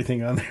when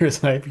everything on there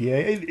is an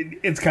IPA.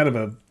 It's kind of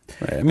a...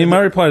 Right. I mean, my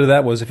reply to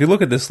that was, if you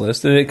look at this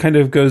list, and it kind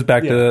of goes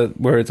back to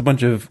where it's a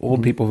bunch of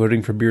old people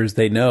voting for beers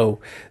they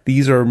know,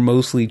 these are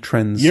mostly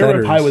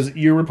trendsetters.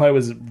 Your reply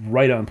was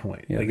right on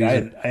point.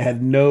 Yeah, I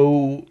had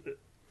no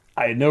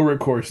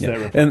recourse to that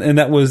reply. And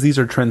that was, these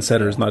are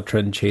trendsetters, not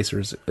trend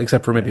chasers,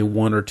 except for maybe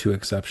one or two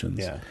exceptions.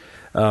 Yeah.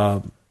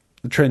 The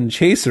trend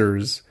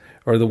chasers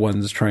are the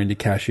ones trying to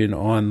cash in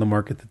on the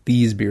market that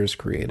these beers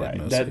created. Right.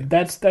 Mostly.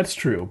 That's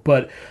true.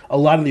 But a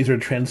lot of these are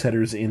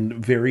trendsetters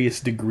in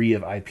various degree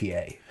of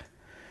IPA.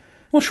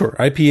 Well, sure.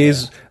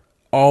 IPAs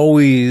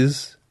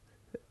always,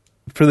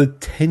 for the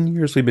 10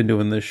 years we've been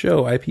doing this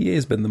show, IPA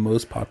has been the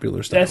most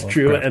popular style. That's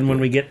true. And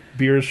when we get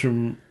beers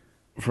from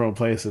a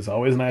place, there's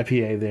always an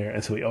IPA there.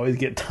 And so we always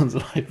get tons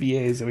of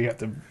IPAs that we have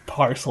to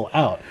parcel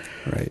out.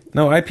 Right.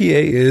 No,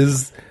 IPA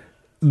is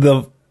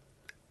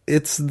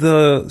it's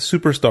the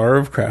superstar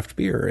of craft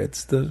beer.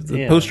 It's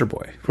the poster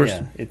boy.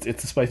 Yeah, it's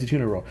the spicy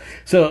tuna roll.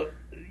 So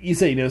you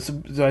say,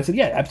 so I said,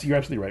 yeah, you're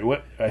absolutely right.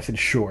 What I said,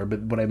 sure,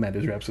 but what I meant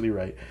is you're absolutely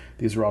right.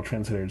 These are all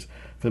trendsetters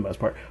for the most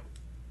part.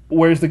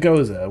 Where's the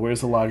Goza?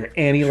 Where's the lager?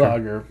 Annie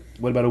lager.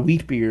 What about a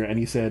wheat beer?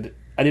 And you said,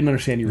 I didn't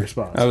understand your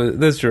response.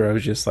 That's true. I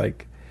was just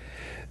like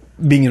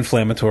being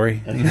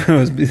inflammatory.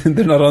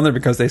 They're not on there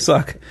because they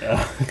suck.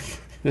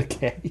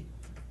 Okay.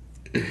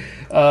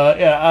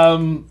 Yeah.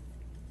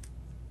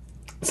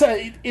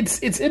 So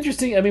it's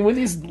interesting. I mean, when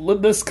these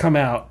lists come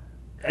out,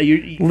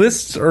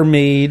 Lists are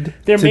made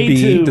They're to made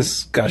be to-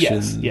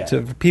 discussion. yes,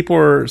 yeah. People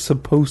are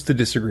supposed to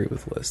disagree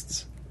with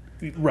lists.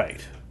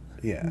 Right.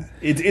 Yeah.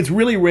 It's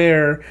really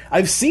rare.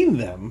 I've seen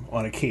them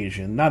on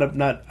occasion. Not. I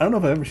don't know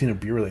if I've ever seen a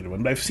beer related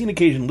one, but I've seen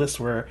occasion lists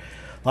where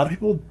a lot of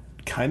people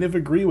kind of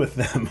agree with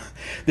them.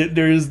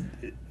 There's.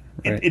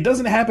 Right. It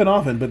doesn't happen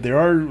often, but there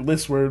are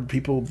lists where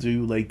people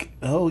do like,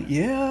 oh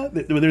yeah,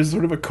 there's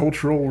sort of a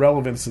cultural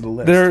relevance to the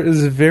list. There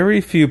is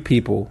very few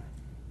people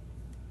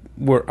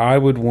where I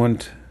would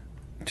want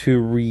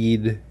to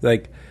read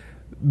like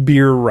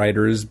beer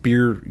writers,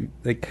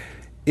 like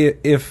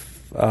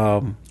if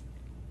the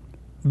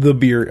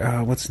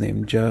beer what's his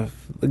name,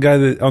 Jeff, the guy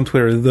that on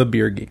Twitter, the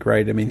Beer Geek,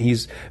 right? I mean,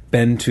 he's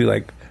been to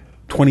like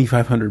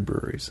 2,500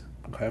 breweries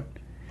Okay.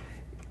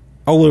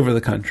 all over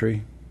the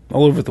country,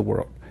 all over the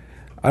world.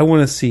 I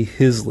want to see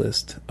his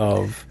list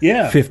of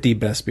 50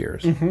 best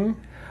beers. Mm-hmm.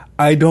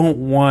 I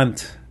don't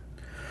want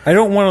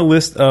a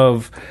list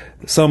of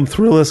some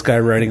Thrillist guy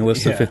writing a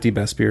list of 50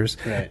 best beers.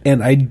 Right.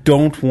 And I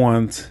don't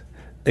want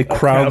a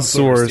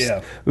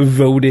crowdsourced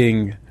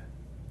voting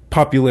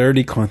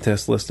popularity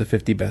contest list of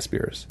 50 best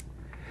beers.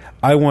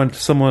 I want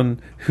someone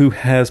who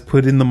has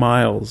put in the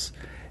miles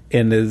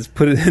and has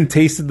put it and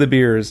tasted the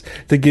beers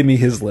to give me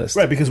his list.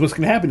 Right, because what's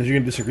going to happen is you're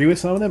going to disagree with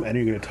some of them, and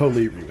you're going to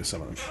totally agree with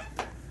some of them.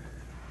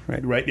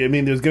 Right. I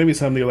mean, there's going to be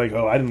some that you're like,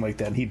 oh, I didn't like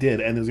that, and he did,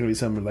 and there's going to be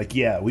some that are like,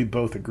 yeah, we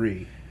both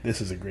agree,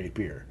 this is a great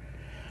beer.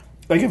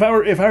 Like if I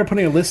were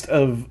putting a list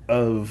of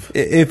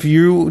if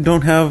you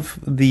don't have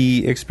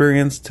the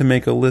experience to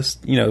make a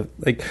list,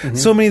 like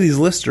so many of these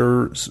lists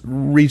are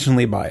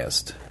regionally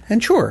biased.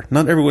 And sure,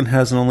 not everyone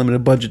has an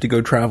unlimited budget to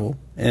go travel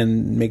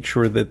and make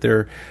sure that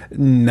they're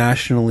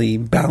nationally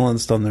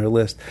balanced on their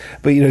list.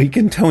 But you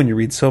can tell when you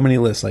read so many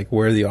lists, like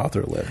where the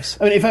author lives.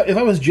 I mean, if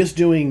I was just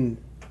doing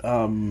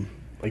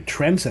like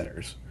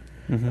trendsetters,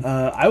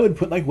 I would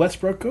put like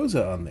Westbrook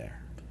Goza on there.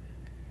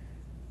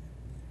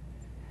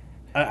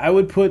 I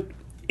would put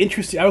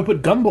I would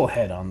put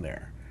Gumblehead on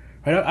there.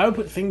 Right? I would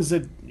put things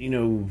that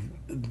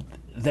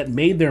that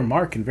made their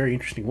mark in very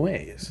interesting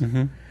ways,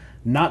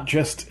 not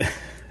just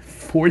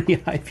 40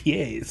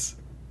 IPAs.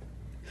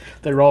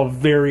 They're all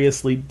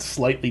variously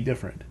slightly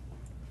different.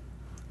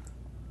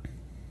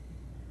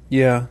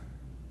 Yeah,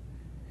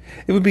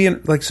 it would be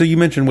like, so you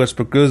mentioned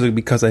Westbrook Goza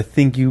because I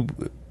think you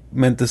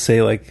meant to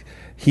say like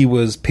he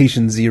was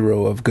patient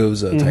zero of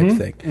Goza type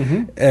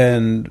thing,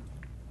 and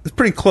it's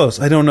pretty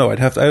close. I don't know.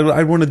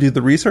 I'd want to do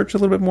the research a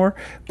little bit more,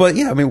 but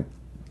yeah, I mean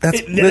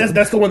that's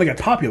the one that got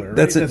popular.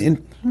 Right?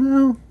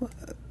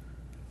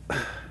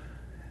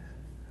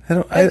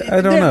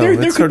 I don't know.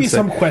 There could be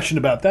some question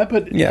about that,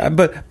 but yeah,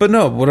 but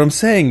no. What I'm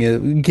saying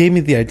is, it gave me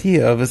the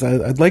idea of is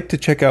I'd like to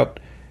check out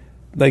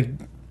like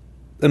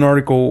an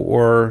article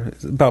or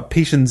about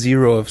patient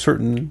zero of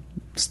certain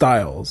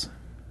styles.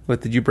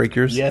 What, did you break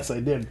yours? Yes, I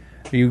did.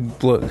 You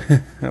blow.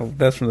 Oh,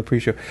 that's from the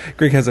pre-show.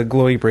 Greg has a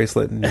glowy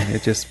bracelet and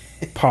it just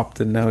popped,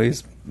 and now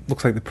he's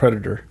looks like the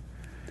Predator,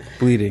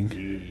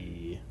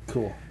 bleeding.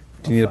 Cool.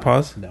 Do you need a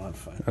pause? No, I'm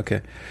fine.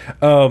 Okay.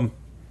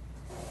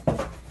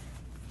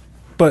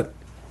 But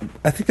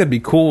I think that'd be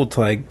cool to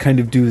like kind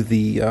of do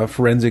the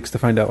forensics to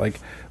find out like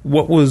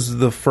what was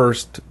the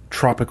first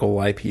tropical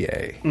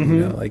IPA.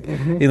 Like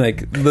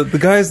the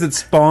guys that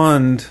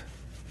spawned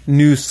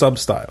new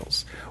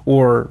substyles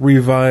or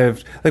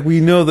revived. Like we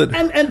know that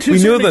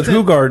we know that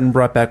Hoegaarden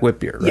brought back wit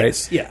beer, right?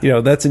 Yes,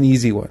 yeah. That's an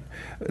easy one.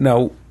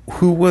 Now,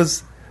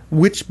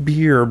 which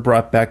beer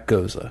brought back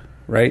Goza?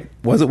 Right?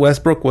 Was it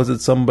Westbrook? Was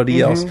it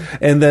somebody else?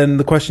 And then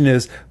the question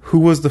is, who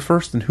was the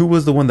first and who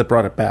was the one that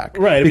brought it back?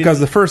 Right. Because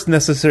the first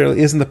necessarily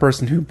isn't the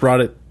person who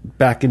brought it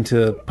back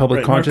into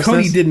public consciousness.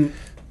 Marconi didn't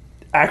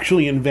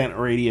actually invent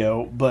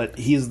radio, but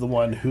he's the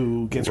one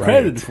who gets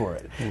credited for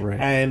it. Right.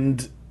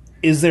 And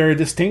is there a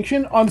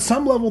distinction? On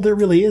some level, there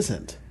really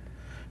isn't.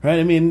 Right?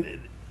 I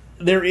mean,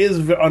 there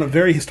is on a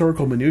very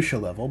historical minutia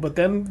level, but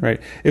then...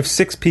 Right. If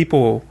 6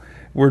 people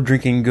were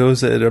drinking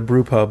Goza at a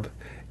brew pub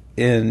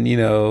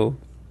in,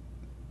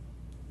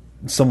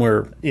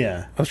 somewhere.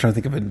 Yeah. I was trying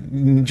to think of a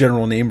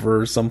general name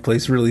for some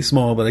place really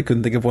small, but I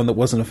couldn't think of one that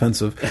wasn't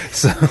offensive.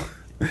 So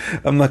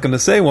I'm not going to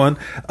say one.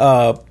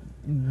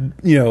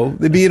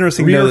 It'd be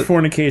interesting to know that,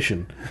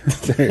 fornication.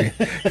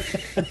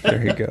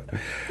 there you go.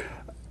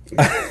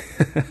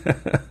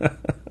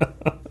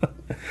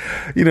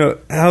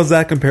 How's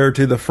that compared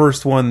to the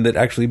first one that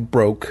actually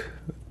broke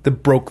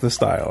the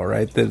style,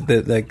 right?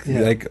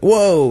 Like,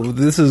 whoa,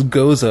 this is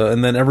Goza,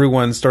 and then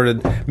everyone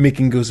started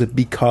making Goza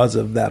because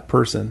of that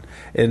person,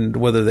 and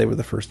whether they were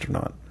the first or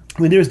not.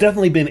 I mean, there's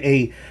definitely been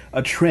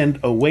a trend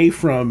away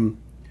from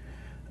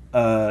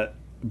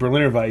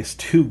Berliner Weiss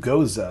to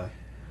Goza,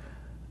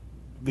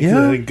 because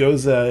I think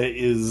Goza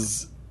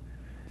is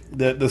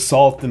the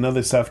salt and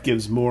other stuff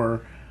gives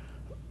more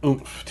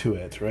oomph to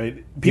it,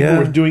 right? People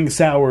were doing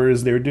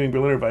sours, they were doing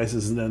Berliner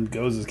Weisses, and then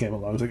Gozas came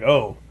along. It's like,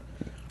 oh.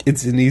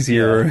 It's an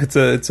easier. Yeah.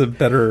 It's a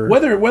better.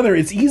 Whether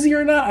it's easy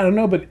or not, I don't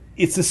know, but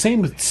it's the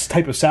same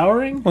type of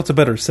souring. Well, it's a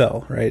better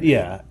sell, right?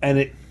 Yeah, and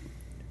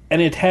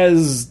it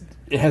has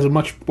a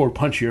much more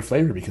punchier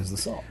flavor because of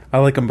the salt. I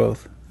like them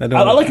both. I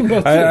don't. I like them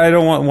both, too. I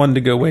don't want one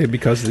to go away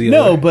because of the other.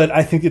 No, but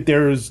I think that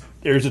there's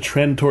a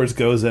trend towards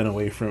Goza and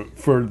away for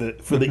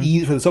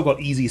the so-called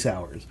easy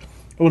sours.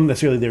 I wouldn't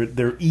necessarily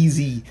they're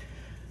easy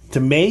to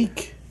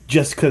make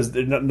just because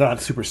they're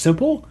not super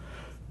simple,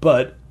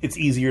 but it's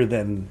easier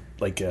than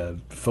like a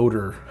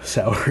Foder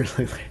sour,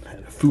 like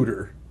a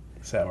Fooder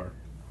sour.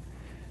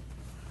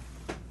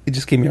 It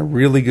just gave me a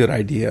really good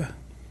idea.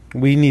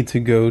 We need to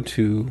go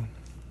to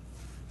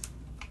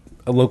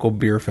a local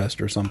beer fest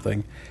or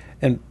something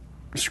and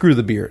screw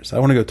the beers. I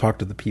want to go talk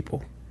to the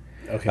people.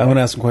 Okay. I want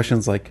to ask some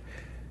questions like,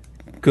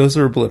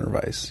 Goza or Berliner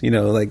Weiss? You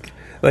know, like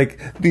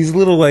these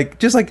little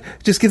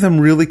just give them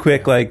really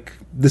quick like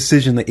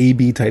decision, the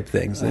A/B type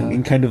things,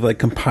 and kind of like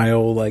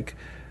compile like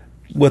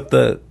what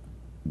the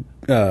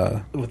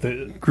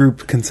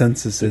group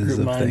consensus is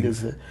of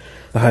things.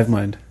 The hive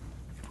mind.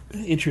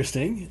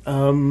 Interesting.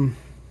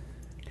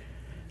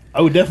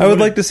 I would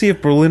like to see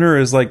if Berliner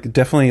is like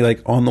definitely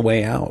like on the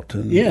way out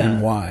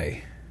and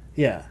why.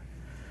 Yeah.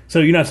 So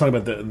you're not talking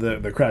about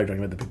the crowd, you're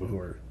talking about the people who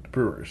are the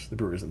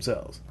brewers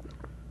themselves.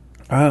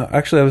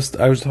 Actually, I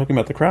was talking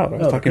about the crowd. I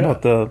was talking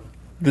about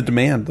the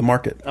demand, the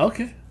market.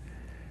 Okay.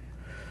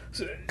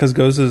 Because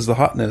Goza is the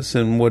hotness,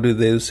 and what do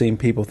those same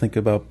people think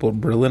about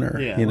Berliner?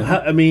 Yeah. You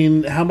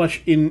know? How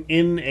much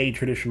in a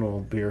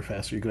traditional beer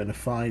fest are you going to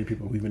find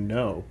people who even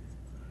know?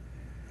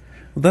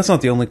 Well, that's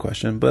not the only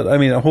question, but I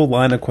mean a whole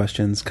line of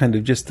questions, kind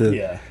of just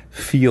to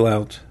feel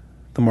out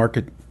the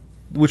market,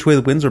 which way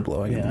the winds are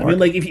blowing. Yeah. I mean,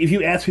 like if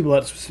you ask people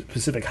about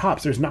specific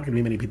hops, there's not going to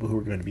be many people who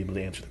are going to be able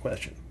to answer the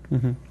question.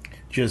 Mm-hmm.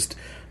 Just,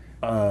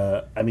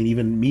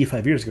 even me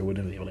 5 years ago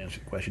wouldn't have been able to answer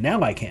the question.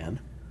 Now I can,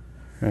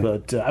 right.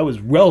 But I was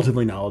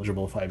relatively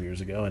knowledgeable 5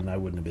 years ago, and I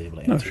wouldn't have been able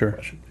to answer the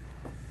question.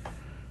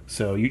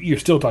 So you're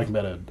still talking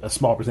about a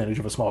small percentage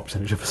of a small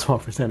percentage of a small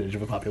percentage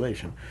of a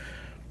population.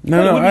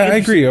 No, I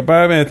agree. But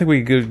I mean, I think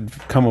we could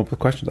come up with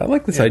questions. I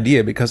like this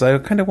idea because I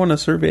kind of want to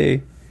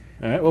survey.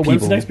 All right. Well,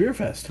 when's the next beer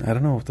fest? I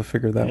don't know. We'll have to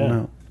figure that one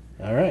out.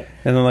 All right.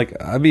 And then,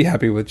 I'd be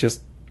happy with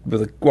just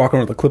walking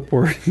with a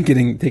clipboard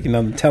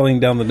and telling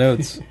down the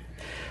notes.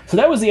 So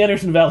that was the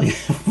Anderson Valley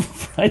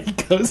Briny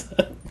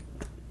Goza.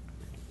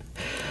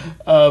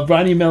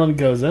 Briny Melon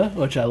Goza,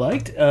 which I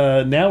liked.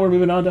 Now we're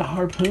moving on to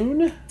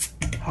Harpoon.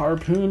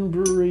 Harpoon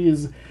Brewery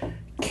is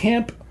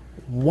Camp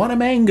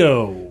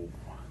Wanamango.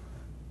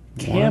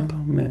 Camp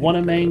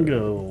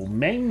Wanamango.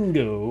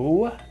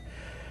 Mango.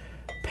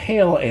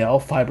 Pale Ale,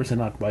 5%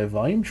 alcohol by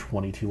volume,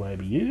 22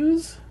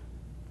 IBUs.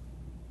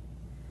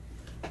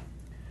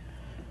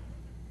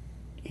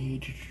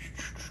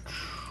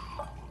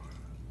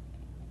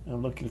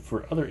 I'm looking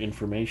for other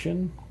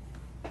information.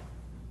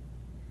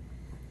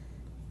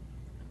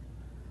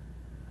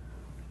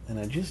 And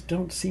I just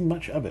don't see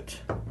much of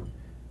it.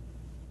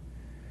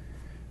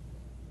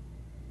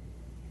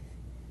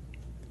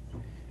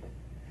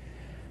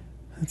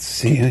 Let's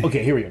see.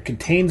 Okay, here we go.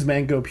 Contains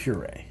mango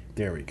puree.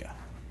 There we go.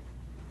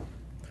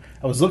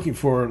 I was looking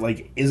for,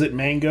 is it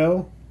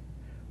mango?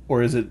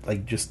 Or is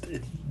it, just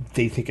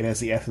they think it has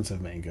the essence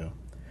of mango?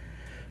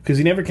 Because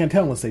you never can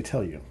tell unless they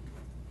tell you.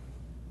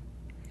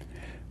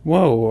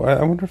 Whoa,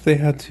 I wonder if they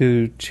had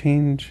to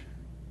change...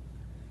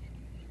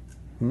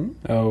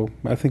 Oh,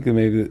 I think that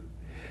maybe...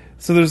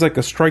 So there's, a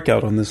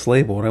strikeout on this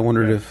label, and I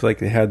wondered if,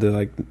 they had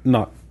to,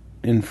 not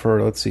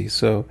infer... Let's see,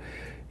 so...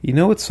 You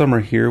know it's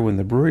summer here when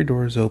the brewery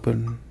doors are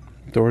open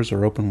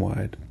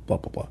wide, blah,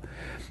 blah, blah.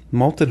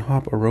 Malted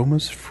hop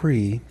aromas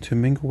free to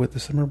mingle with the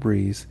summer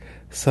breeze.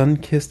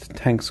 Sun-kissed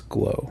tanks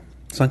glow.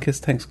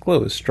 Sun-kissed tanks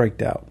glow is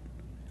striked out.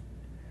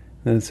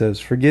 Then it says,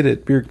 forget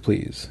it, beer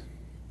please.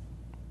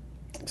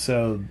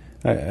 So...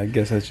 I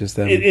guess that's just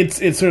them. It's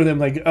sort of them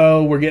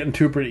we're getting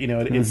too pretty,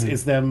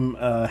 it's them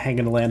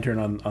hanging a lantern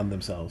on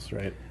themselves,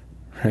 right?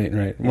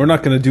 Right. We're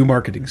not going to do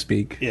marketing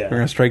speak. Yeah. We're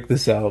going to strike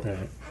this out.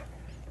 Right.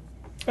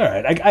 All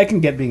right, I can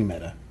get being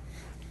meta.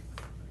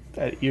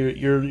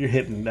 You're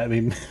hitting. I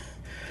mean,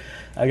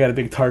 I got a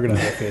big target on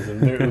my face.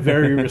 I'm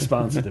very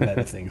responsive to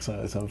meta things, so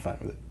I'm fine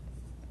with it.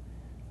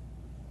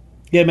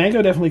 Yeah,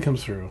 mango definitely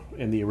comes through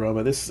in the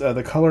aroma. This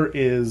the color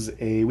is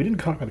we didn't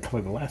talk about the color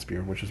of the last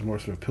beer, which is more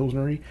sort of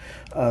pilsnery.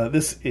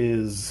 This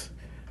is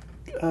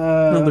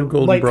another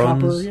golden light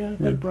bronze.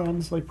 Copper,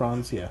 light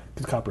bronze, yeah,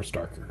 because copper's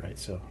darker, right?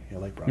 So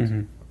light bronze.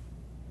 Mm-hmm.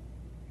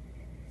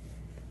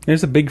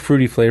 There's a big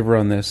fruity flavor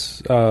on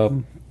this. It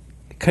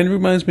kind of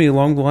reminds me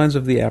along the lines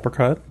of the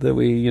apricot that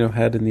we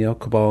had in the El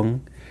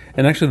Kabong.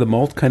 And actually the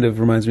malt kind of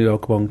reminds me of El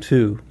Kabong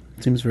too.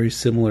 It seems very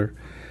similar.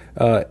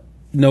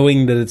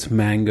 Knowing that it's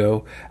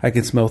mango, I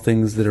can smell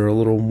things that are a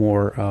little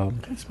more...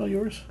 Can I smell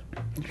yours?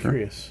 I'm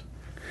curious.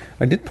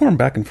 I did pour them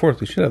back and forth.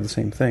 We should have the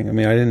same thing. I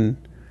mean, I didn't...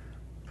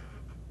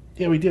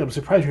 Yeah, we did. I'm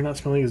surprised you're not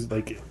smelling as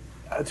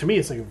to me,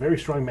 it's a very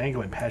strong mango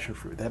and passion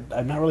fruit. That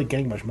I'm not really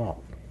getting much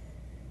malt.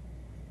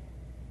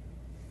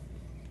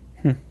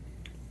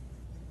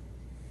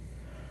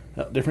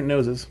 Different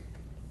noses.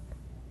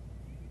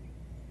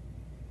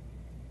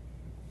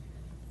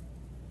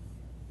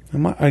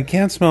 I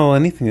can't smell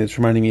anything that's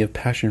reminding me of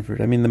passion fruit.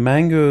 I mean, the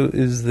mango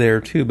is there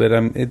too, but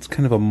it's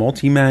kind of a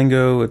malty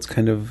mango. It's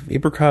kind of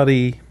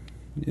apricot-y.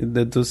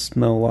 That does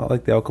smell a lot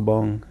like the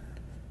Alcabong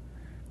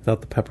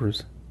without the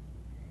peppers.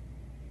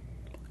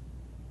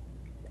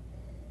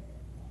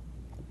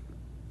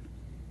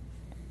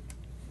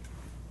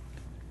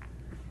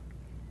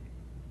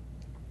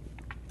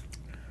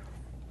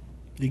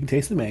 You can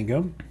taste the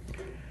mango.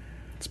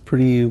 It's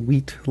pretty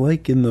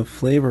wheat-like in the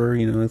flavor.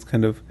 It's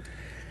kind of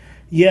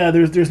Yeah,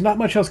 there's not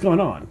much else going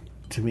on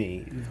to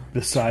me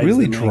besides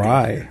really the mango.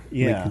 dry.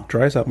 Yeah. Like, it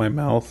dries out my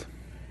mouth.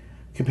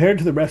 Compared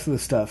to the rest of the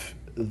stuff,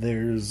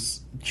 there's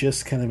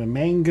just kind of a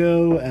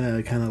mango and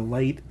a kind of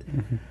light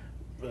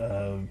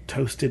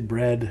toasted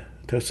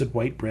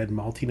white bread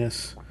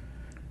maltiness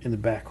in the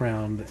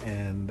background,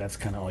 and that's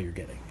kind of all you're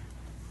getting.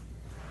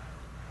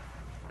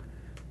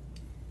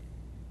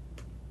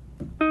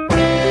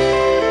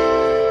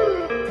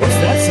 What's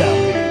that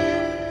sound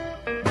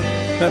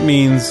mean? That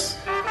means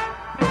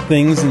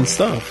things and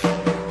stuff.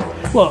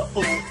 Well,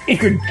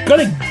 if you're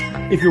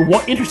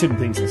interested in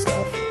things and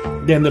stuff,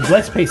 then the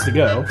best place to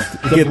go,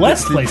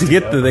 To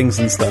get the things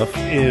and stuff.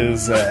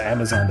 is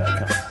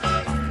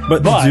Amazon.com.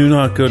 But do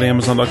not go to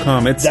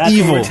Amazon.com. It's That's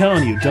evil. what we're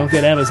telling you. Don't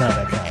go to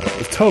Amazon.com.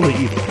 It's totally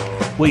evil.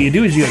 What you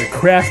do is you go to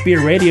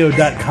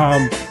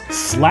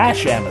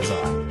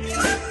craftbeerradio.com/Amazon.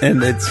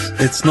 And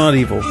it's not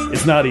evil.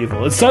 It's not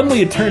evil.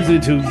 Suddenly it turns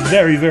into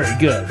very, very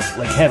good,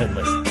 like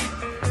heavenly.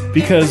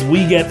 Because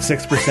we get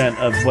 6%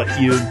 of what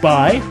you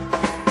buy,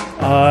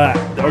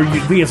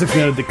 we get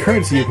 6% of the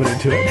currency you put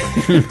into it.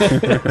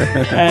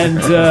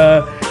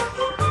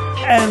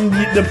 and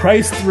the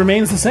price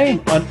remains the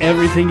same on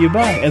everything you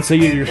buy. And so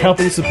you're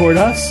helping support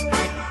us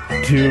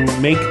to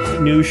make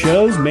new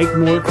shows, make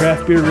more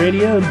craft beer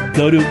radio,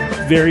 go to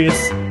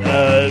various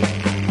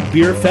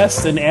beer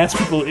fests and ask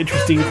people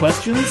interesting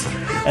questions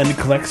and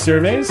collect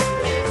surveys.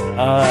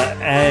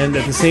 And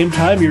at the same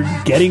time, you're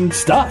getting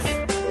stuff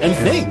and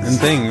things. And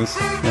things.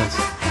 Yes.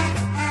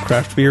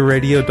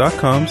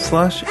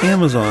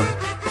 craftbeerradio.com/Amazon.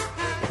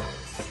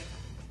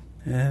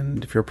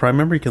 And if you're a Prime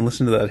member, you can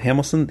listen to that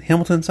Hamilton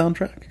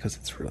soundtrack because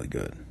it's really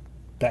good.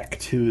 Back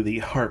to the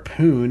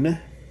Harpoon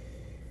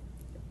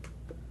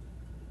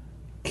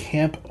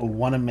Camp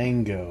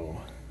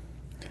Wanamango.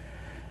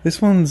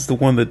 This one's the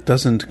one that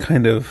doesn't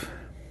kind of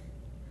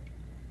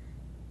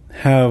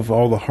have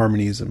all the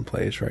harmonies in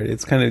place, right?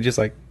 It's kind of just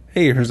like,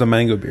 hey, here's a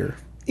mango beer.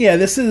 Yeah,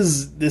 this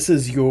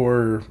is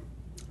your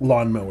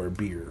lawnmower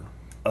beer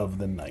of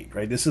the night,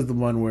 right? This is the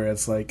one where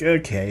it's like,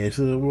 okay,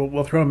 so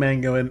we'll throw a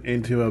mango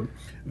into a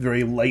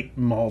very light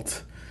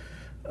malt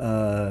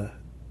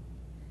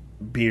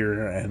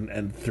beer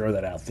and throw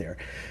that out there.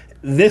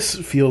 This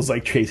feels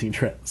like chasing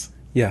trends.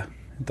 Yeah,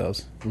 it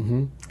does.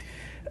 Mm-hmm.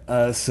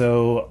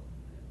 So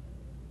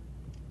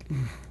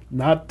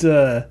not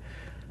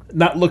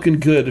looking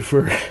good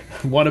for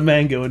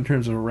Wanamango in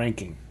terms of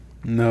ranking.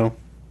 No.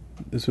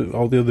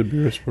 All the other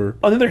beers were...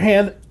 On the other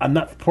hand, I'm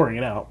not pouring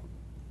it out.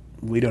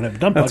 We don't have a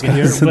dump bucket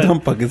here. The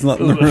dump bucket's not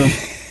in the room.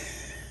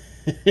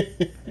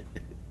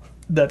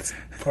 That's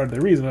part of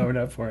the reason why we're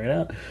not pouring it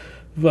out.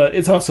 But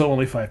it's also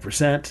only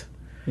 5%.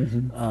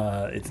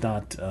 Mm-hmm. It's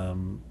not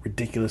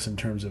ridiculous in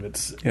terms of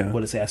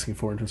what it's asking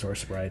for in terms of our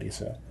sobriety.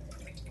 So,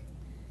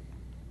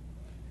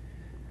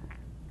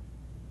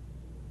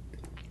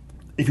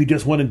 if you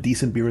just want a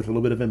decent beer with a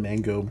little bit of a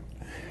mango,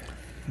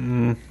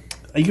 you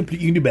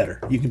can do better.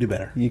 You can do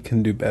better. You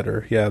can do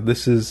better. Yeah,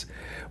 this is...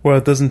 Well,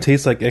 it doesn't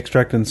taste like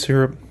extract and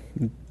syrup.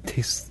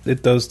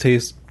 It does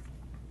taste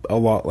a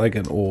lot like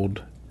an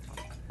old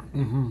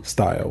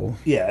style.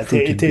 Yeah,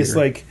 it tastes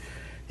like...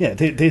 Yeah,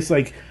 it tastes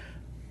like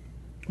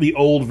the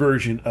old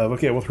version of,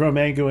 okay, we'll throw a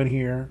mango in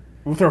here.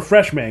 We'll throw a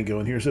fresh mango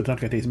in here, so it's not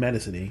going to taste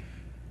medicine-y.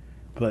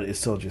 But it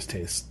still just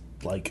tastes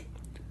like...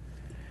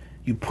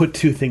 You put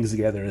two things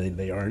together and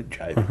they aren't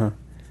jiving.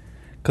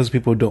 Because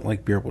people who don't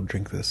like beer will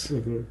drink this.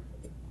 Mm-hmm.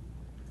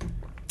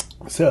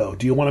 So,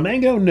 do you want a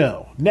mango?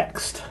 No.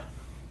 Next.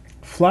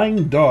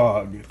 Flying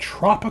Dog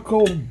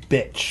Tropical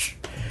Bitch.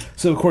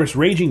 So, of course,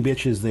 Raging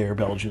Bitch is their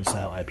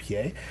Belgian-style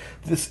IPA.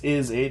 This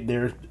is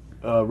their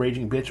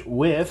Raging Bitch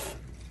with...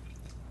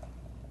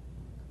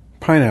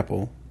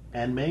 Pineapple.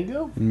 And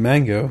mango?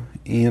 Mango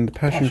and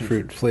passion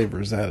fruit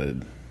flavors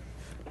added.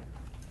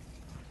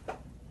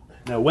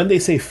 Now, when they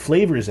say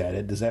flavors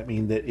added, does that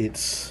mean that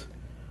it's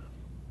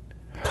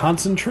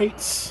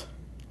concentrates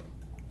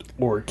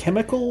or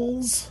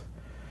chemicals?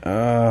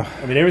 I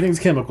mean, everything's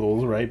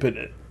chemicals, right? But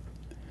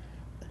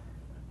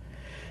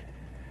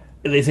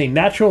they say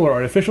natural or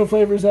artificial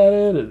flavors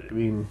added? I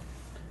mean...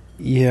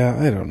 Yeah,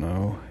 I don't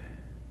know.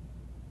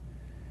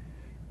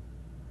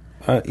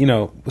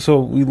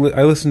 So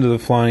I listened to the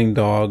Flying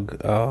Dog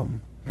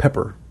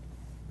Pepper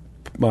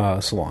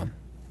Salon.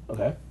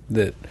 Okay.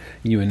 That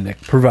you and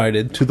Nick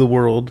provided to the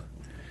world.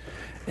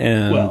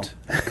 And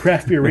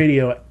Craft Beer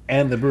Radio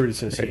and the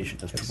Brewers Association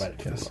has provided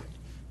to the world.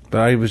 But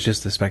I was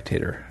just a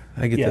spectator.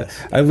 I get that.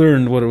 I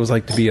learned what it was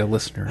like to be a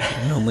listener,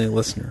 and only a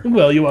listener.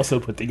 Well, you also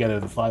put together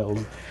the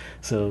files,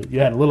 so you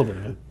had a little bit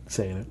of a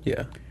say in it.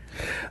 Yeah.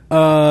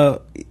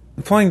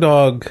 Flying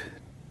Dog,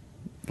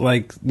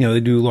 like, they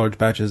do large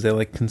batches. They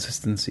like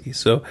consistency.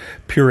 So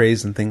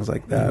purees and things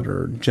like that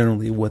are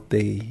generally what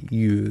they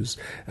use.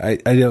 I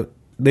don't.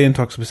 They didn't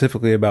talk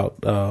specifically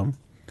about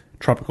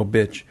Tropical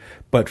Bitch,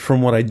 but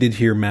from what I did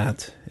hear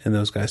Matt and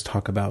those guys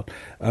talk about,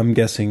 I'm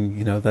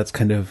guessing that's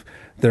kind of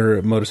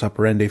their modus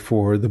operandi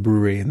for the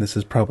brewery, and this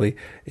is probably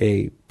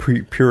a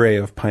puree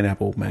of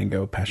pineapple,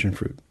 mango, passion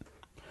fruit.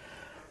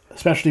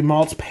 Specialty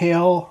malts,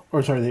 pale,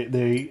 or sorry,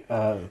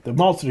 the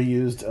malts that are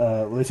used,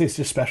 they say it's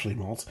just specialty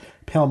malts,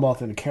 pale malt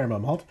and caramel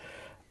malt,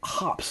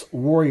 hops,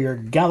 Warrior,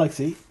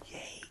 Galaxy,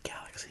 yay,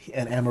 Galaxy,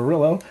 and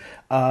Amarillo,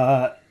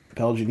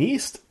 Belgian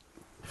yeast,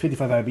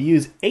 55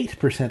 IBUs,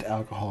 8%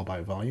 alcohol by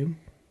volume.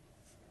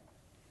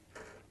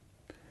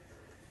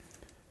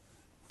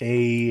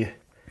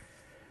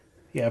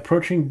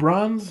 Approaching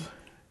bronze,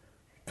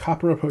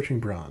 copper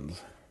approaching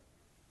bronze.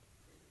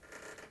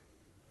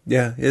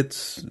 Yeah,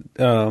 it's...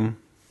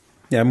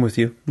 I'm with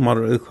you.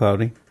 Moderately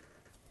cloudy.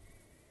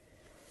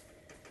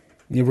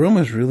 The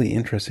aroma is really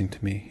interesting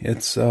to me.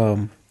 It's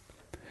kind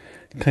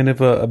of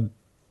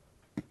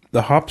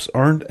the hops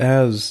aren't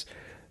as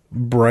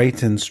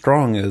bright and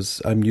strong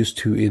as I'm used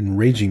to in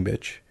Raging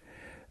Bitch.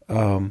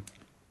 It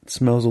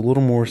smells a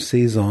little more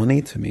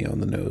saison-y to me on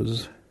the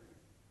nose.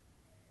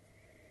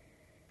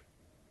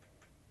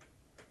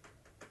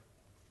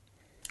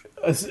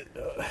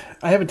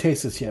 I haven't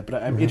tasted this yet,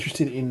 but I'm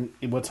interested in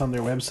what's on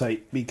their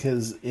website,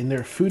 because in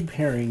their food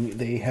pairing,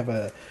 they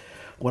have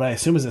what I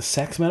assume is a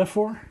sex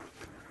metaphor.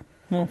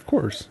 Well, of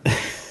course.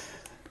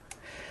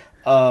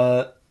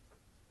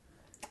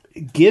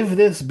 Give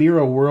this beer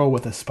a whirl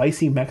with a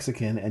spicy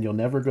Mexican, and you'll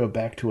never go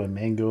back to a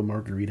mango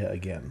margarita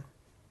again.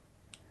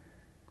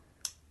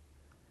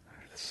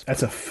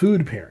 That's a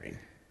food pairing.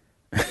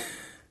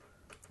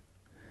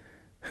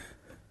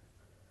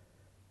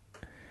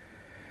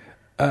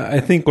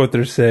 I think what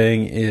they're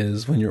saying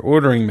is when you're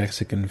ordering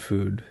Mexican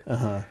food,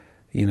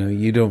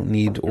 you don't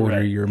need to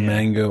order your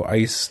mango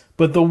ice.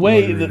 But the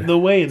way the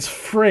way it's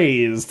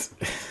phrased,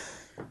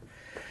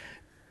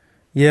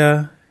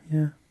 yeah,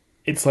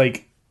 it's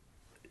like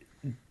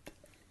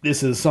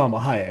this is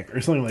Salma Hayek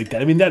or something like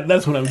that. I mean,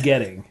 that's what I'm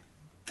getting.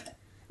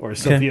 Or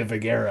Sofia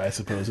Vergara, I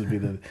suppose, would be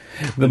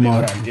the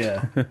modern.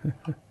 Yeah,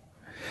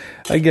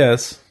 I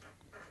guess.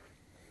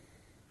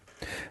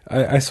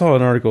 I saw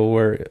an article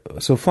where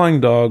Flying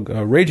Dog,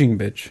 Raging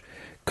Bitch,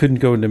 couldn't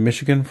go into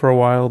Michigan for a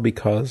while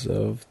because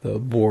of the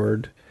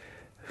board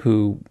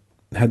who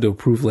had to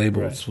approve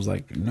labels. Right. Was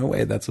like, no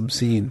way, that's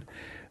obscene.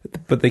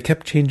 But they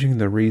kept changing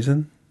the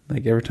reason.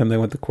 Like every time they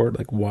went to court,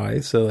 like why?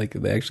 So like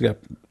they actually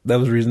that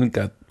was the reason it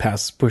got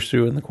pushed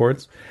through in the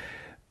courts.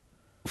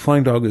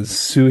 Flying Dog is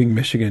suing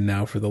Michigan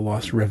now for the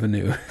lost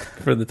revenue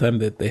for the time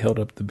that they held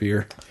up the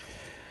beer.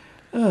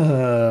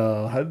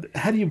 How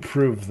do you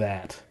prove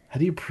that? How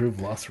do you prove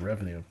lost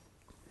revenue?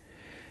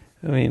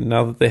 I mean,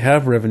 now that they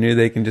have revenue,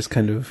 they can just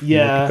kind of work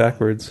it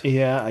backwards.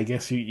 Yeah, I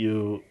guess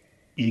you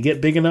get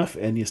big enough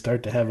and you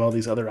start to have all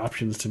these other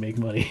options to make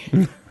money.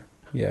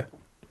 Yeah.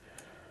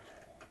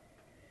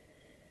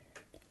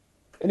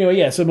 Anyway,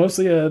 yeah, so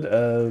mostly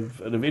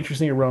an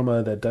interesting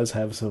aroma that does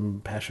have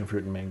some passion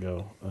fruit and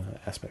mango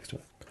aspects to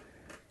it.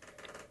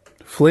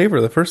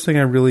 Flavor, the first thing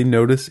I really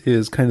notice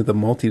is kind of the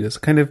maltiness.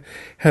 It kind of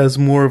has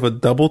more of a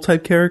double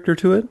type character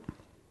to it.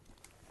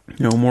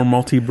 More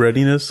malty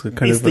breadiness.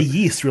 It's the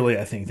yeast, really,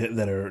 I think,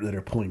 that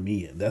are pulling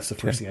me in. That's the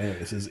first thing I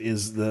notice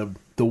is the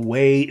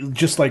way,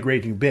 just like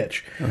Raging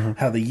Bitch,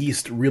 how the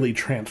yeast really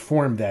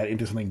transformed that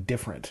into something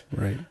different.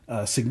 Right.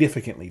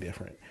 Significantly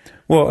different.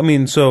 Well, I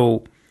mean,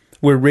 so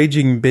where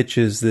Raging Bitch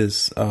is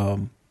this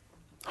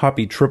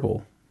hoppy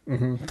triple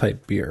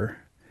type beer,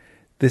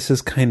 this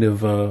is kind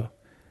of a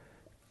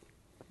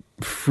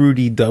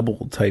fruity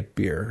double type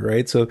beer,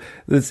 right? So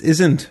this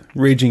isn't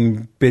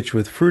Raging Bitch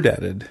with fruit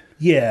added.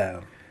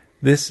 Yeah.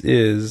 This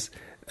is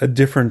a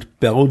different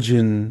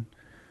Belgian,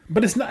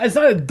 but it's not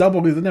a double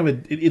because it doesn't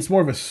have it's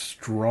more of a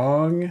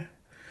strong. Because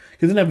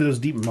it doesn't have those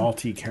deep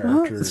malty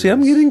characters. See,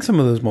 I'm getting some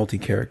of those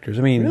malty characters.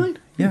 I mean, really?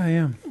 Yeah, I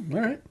am. All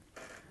right.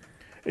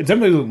 It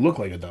definitely doesn't look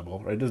like a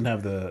double, right? It doesn't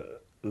have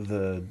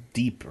the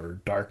deep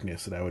or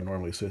darkness that I would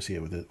normally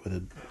associate with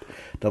a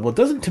double. It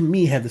doesn't, to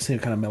me, have the same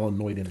kind of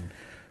melanoid.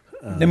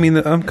 I mean,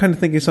 I'm kind of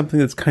thinking something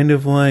that's kind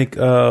of like.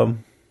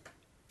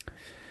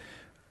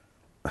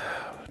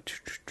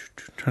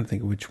 Trying to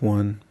think of which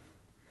one.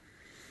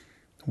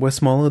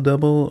 Westmalle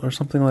double or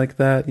something like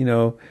that,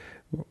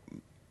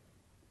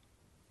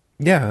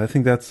 Yeah, I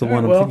think that's the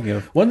one I'm thinking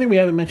of. One thing we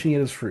haven't mentioned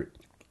yet is fruit.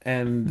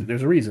 And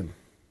there's a reason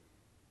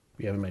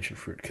we haven't mentioned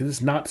fruit, because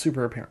it's not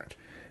super apparent.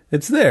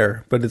 It's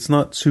there, but it's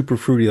not super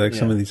fruity like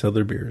some of these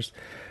other beers.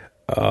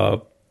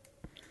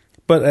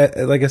 But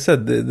like I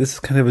said, this is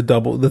kind of a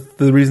double.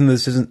 The reason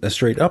this isn't a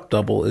straight up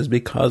double is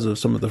because of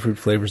some of the fruit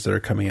flavors that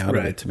are coming out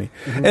of it to me.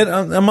 Mm-hmm. And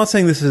I'm not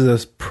saying this is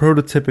a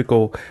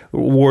prototypical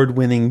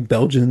award-winning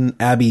Belgian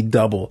Abbey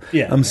double.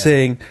 Yeah, I'm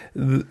saying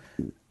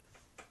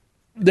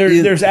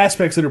there's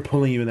aspects that are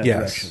pulling you in that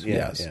direction.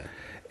 Yes.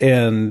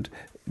 And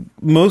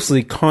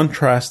mostly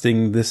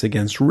contrasting this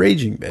against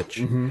Raging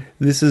Bitch. Mm-hmm.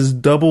 This is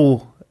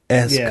double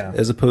esque Yeah.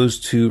 as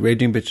opposed to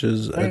Raging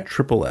Bitch's Right.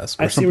 triple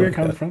esque. I see where you're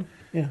coming from.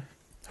 Yeah,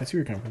 I see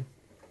where you're coming from.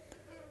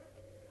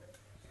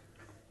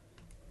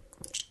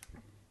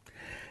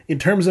 In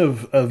terms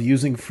of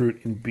using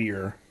fruit in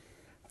beer,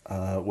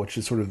 which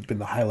has sort of been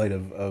the highlight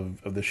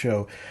of the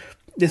show,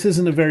 this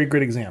isn't a very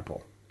good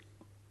example.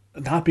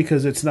 Not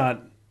because it's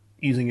not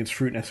using its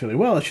fruit necessarily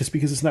well, it's just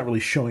because it's not really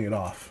showing it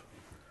off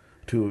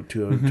to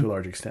a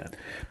large extent.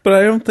 But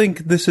I don't think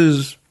this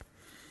is...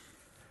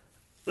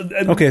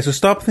 Okay, so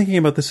stop thinking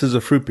about this as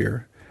a fruit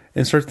beer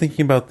and start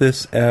thinking about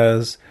this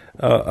as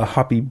a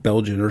hoppy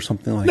Belgian or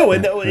something like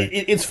that. No, right?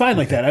 it's fine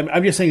like that.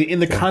 I'm just saying in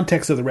the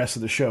context of the rest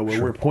of the show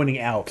where we're pointing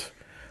out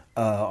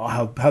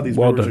how these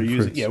Well brewers are done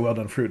using fruits. well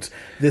done fruits.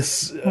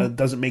 This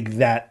doesn't make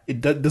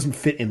that doesn't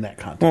fit in that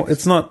context. Well,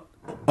 it's not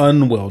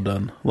unwell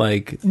done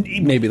like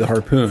maybe the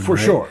Harpoon. For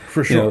right? sure,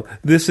 for sure. You know,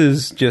 this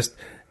is just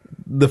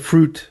the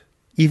fruit.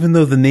 Even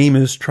though the name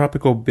is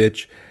Tropical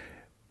Bitch,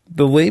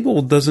 the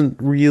label doesn't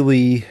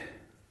really.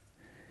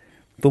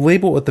 The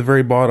label at the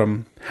very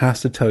bottom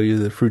has to tell you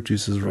that fruit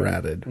juice is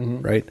ratted,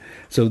 right?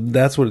 So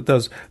that's what it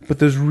does. But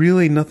there's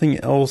really nothing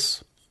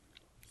else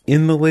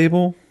in the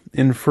label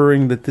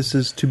inferring that this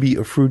is to be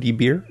a fruity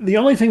beer. The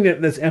only thing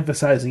that's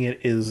emphasizing it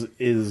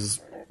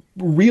is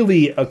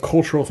really a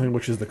cultural thing,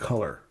 which is the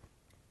color,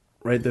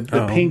 right? The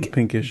pink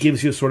pinkish.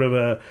 gives you sort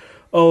of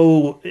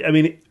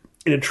it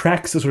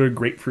attracts the sort of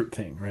grapefruit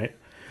thing, right?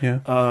 Yeah.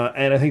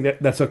 And I think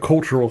that's a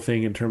cultural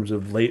thing in terms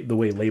of the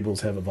way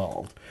labels have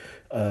evolved.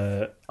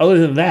 Other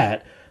than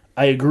that,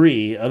 I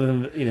agree. Other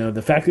than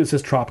the fact that it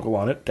says tropical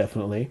on it,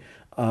 definitely.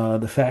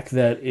 The fact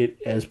that it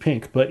has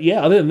pink, but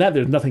yeah, other than that,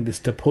 there's nothing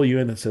to pull you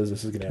in that says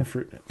this is going to have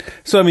fruit in it.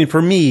 So, I mean,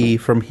 for me,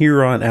 from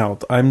here on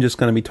out, I'm just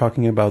going to be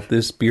talking about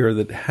this beer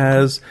that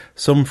has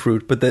some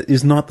fruit, but that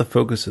is not the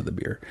focus of the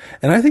beer.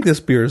 And I think this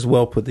beer is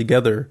well put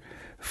together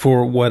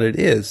for what it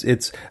is.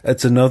 It's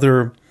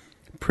another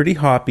pretty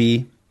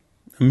hoppy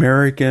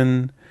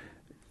American.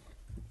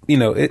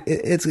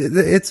 It's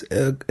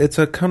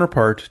a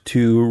counterpart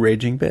to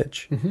Raging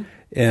Bitch,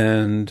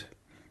 and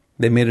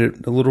they made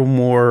it a little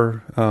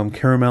more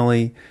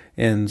caramelly,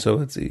 and so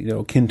it's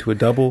akin to a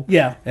double.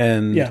 Yeah,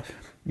 and yeah.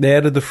 They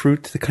added the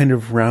fruit to kind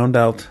of round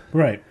out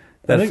Right.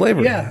 that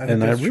flavor. Yeah, I think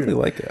and I that's really true.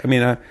 like it. I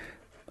mean,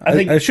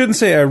 think I shouldn't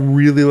say I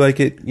really like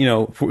it.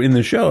 For in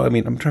the show. I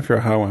mean, I'm trying to figure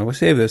out how I want to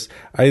save this.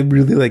 I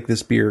really like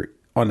this beer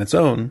on its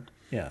own.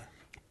 Yeah.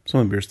 Some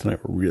of the beers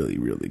tonight were really,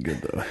 really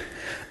good, though.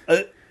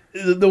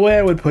 The way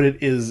I would put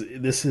it is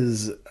this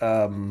is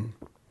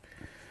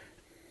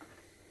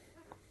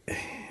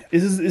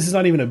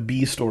not even a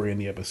B story in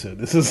the episode.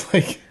 This is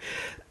like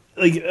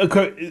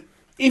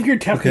if you're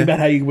talking about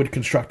how you would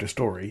construct a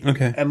story,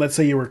 and let's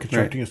say you were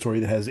constructing a story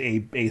that has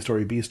A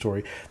story, B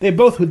story, they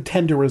both would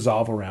tend to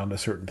resolve around a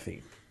certain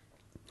theme.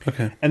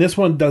 Okay. And this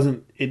one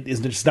doesn't. It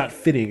is just not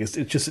fitting. It's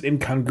just an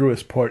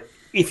incongruous part.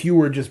 If you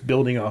were just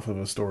building off of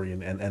a story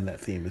and that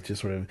theme, it's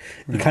just sort of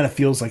it kind of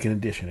feels like an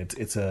addition.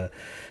 It's a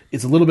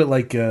little bit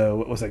like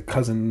what was that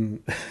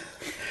cousin.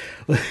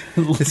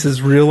 This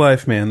is real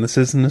life, man. This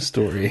isn't a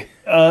story.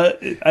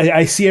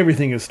 I see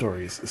everything as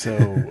stories, so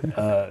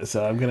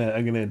I'm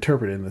gonna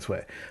interpret it in this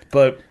way.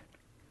 But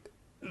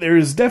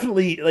there's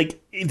definitely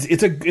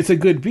it's a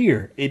good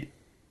beer. It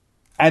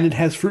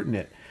has fruit in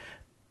it.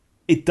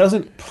 It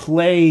doesn't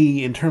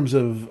play in terms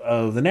of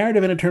the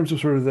narrative and in terms of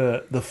sort of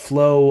the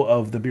flow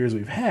of the beers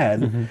we've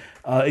had.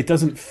 It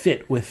doesn't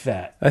fit with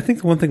that. I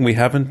think the one thing we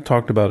haven't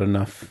talked about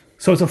enough.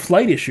 So it's a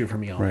flight issue for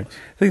me almost. Right.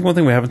 I think one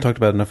thing we haven't talked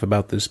about enough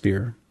about this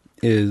beer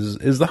is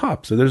the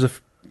hops. So there's a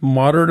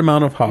moderate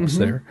amount of hops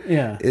there.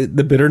 Yeah.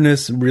 The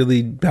bitterness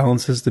really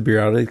balances the beer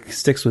out. It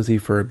sticks with you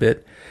for a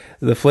bit.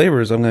 The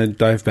flavors, I'm going to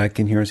dive back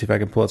in here and see if I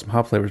can pull out some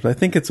hop flavors. But I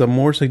think it's a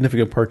more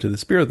significant part to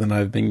this beer than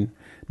I've been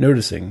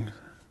noticing,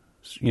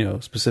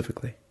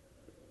 specifically.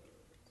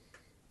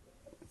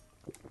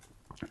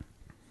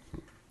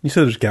 You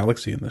said there's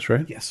Galaxy in this,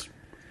 right? Yes.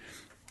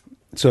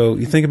 So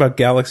you think about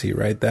Galaxy,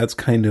 right? That's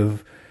kind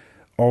of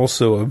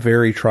also a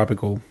very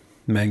tropical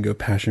mango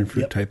passion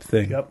fruit type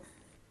thing. Yep.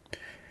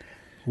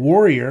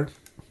 Warrior,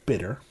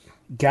 bitter.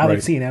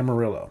 Galaxy and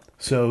Amarillo.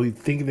 So you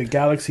think of the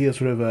Galaxy as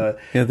sort of a...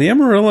 Yeah, the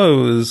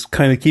Amarillo is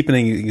kind of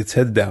keeping its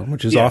head down,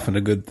 which is often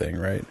a good thing,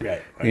 right?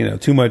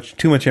 Right. Too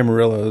much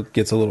Amarillo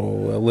gets a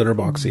little litter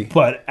boxy.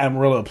 But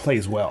Amarillo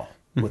plays well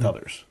with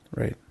others.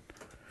 Right.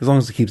 As long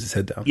as it keeps its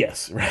head down.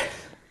 Yes, right.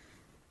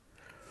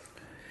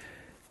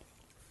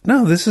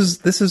 No, this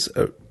is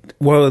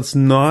while it's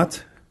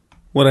not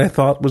what I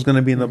thought was going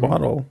to be in the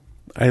bottle,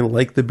 I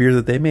like the beer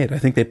that they made. I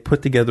think they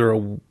put together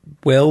a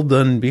well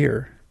done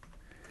beer.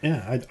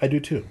 Yeah, I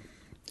do too.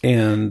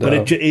 And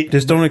but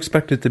just don't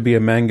expect it to be a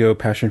mango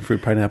passion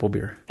fruit pineapple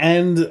beer.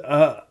 And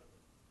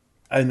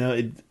I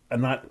know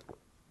I'm not.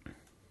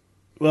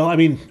 Well, I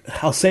mean,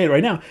 I'll say it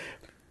right now.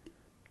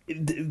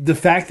 The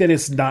fact that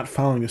it's not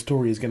following a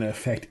story is going to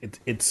affect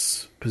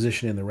its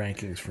position in the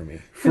rankings for me.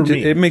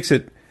 It makes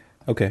it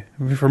okay.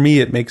 For me,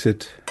 it makes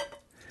it.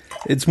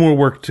 It's more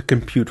work to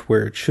compute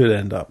where it should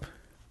end up.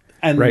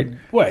 And right.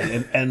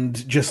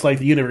 And just like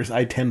the universe,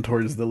 I tend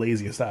towards the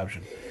laziest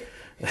option.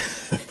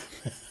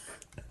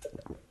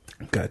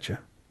 Gotcha.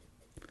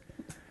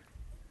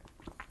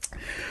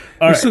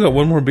 All We right. still got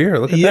one more beer.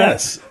 Look at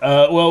Yes.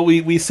 Well,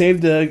 we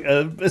saved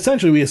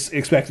essentially we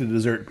expected a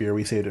dessert beer.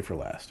 We saved it for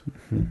last.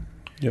 that.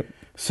 Yep.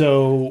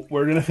 So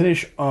we're going to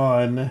finish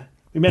on,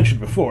 we mentioned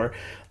before,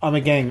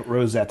 Ommegang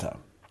Rosetta.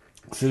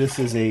 So this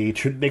is they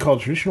call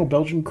it traditional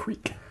Belgian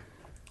Kriek.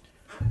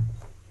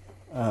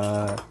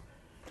 They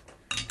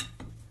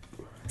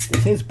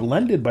say it's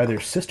blended by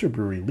their sister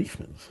brewery,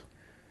 Leafman's.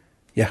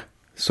 Yeah.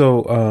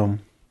 So,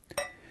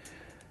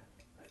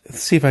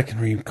 let's see if I can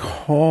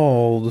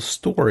recall the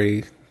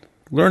story.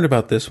 Learned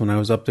about this when I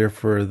was up there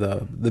for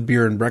the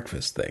beer and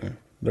breakfast thing,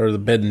 or the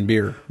bed and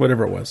beer,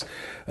 whatever it was.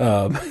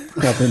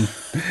 Up in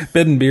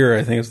bed and beer,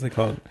 I think is what they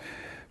call it.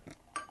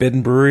 Bed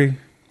and brewery.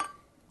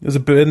 There's a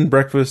bed and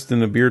breakfast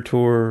and a beer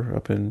tour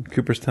up in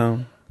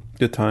Cooperstown.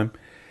 Good time.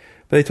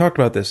 But they talked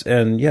about this,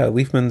 and yeah,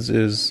 Leafman's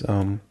is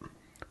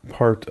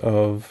part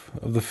of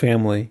the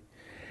family,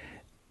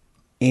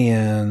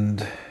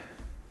 and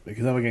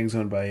Because Ommegang's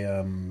owned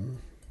by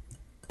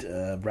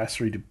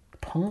Brasserie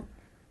DuPont?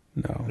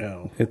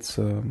 No. it's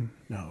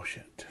No,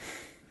 shit.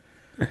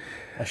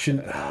 I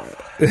shouldn't.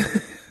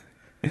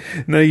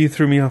 no, you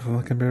threw me off. I'm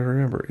not gonna be able to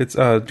remember. It's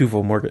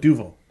Duvel Market.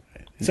 Duvel.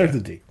 It starts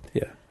with D.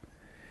 Yeah.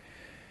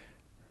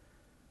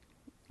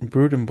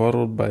 Brewed and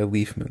bottled by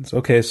Leafman's.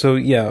 Okay, so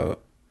yeah,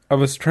 I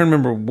was trying to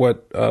remember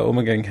what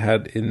Ommegang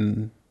had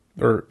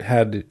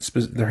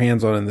their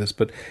hands on in this,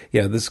 but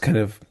yeah, this kind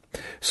of.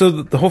 So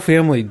the whole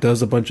family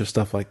does a bunch of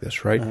stuff like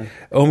this, right?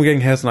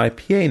 Ommegang has an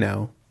IPA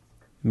now,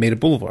 made at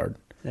Boulevard.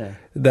 Yeah.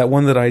 That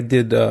one that I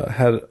did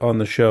had on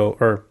the show,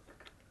 or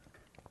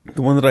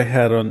the one that I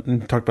had on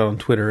and talked about on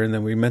Twitter, and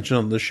then we mentioned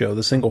on the show,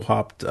 the single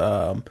hopped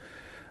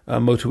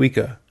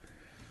Motueka,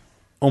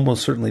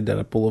 almost certainly done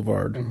at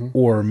Boulevard,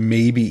 or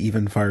maybe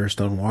even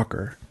Firestone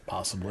Walker.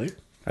 Possibly.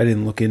 I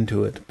didn't look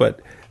into it, but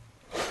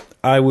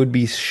I would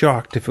be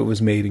shocked if it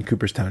was made in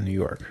Cooperstown, New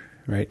York.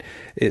 Right?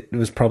 It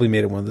was probably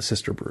made at one of the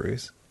sister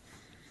breweries.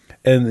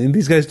 And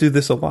these guys do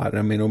this a lot.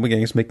 I mean,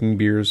 Ommegang is making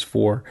beers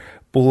for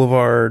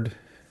Boulevard.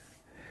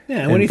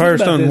 Yeah, And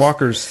Firestone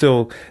Walker's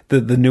still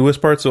the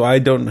newest part, so I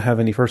don't have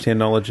any firsthand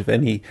knowledge of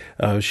any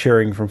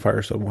sharing from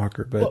Firestone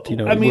Walker, but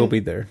Well, it will be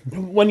there.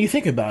 When you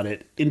think about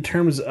it, in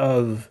terms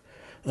of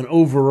an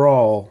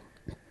overall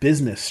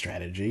business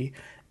strategy,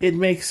 it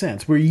makes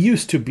sense. We're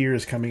used to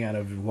beers coming out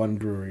of one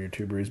brewery or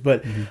two breweries,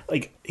 but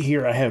like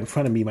here I have in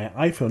front of me my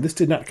iPhone. This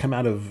did not come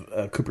out of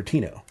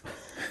Cupertino.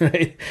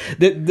 Right?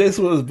 This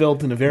was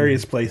built in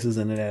various places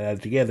and then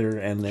added together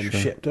and then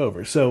shipped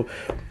over. So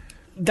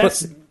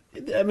that's...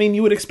 I mean,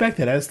 you would expect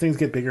that as things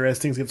get bigger, as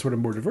things get sort of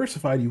more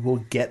diversified, you will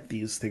get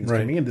these things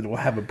coming in that will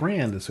have a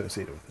brand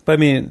associated with it. But I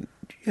mean,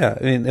 yeah,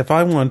 I mean, if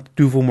I want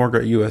Duvel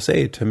Margaret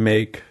USA to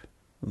make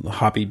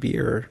hoppy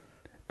beer,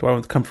 do I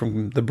want to come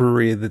from the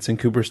brewery that's in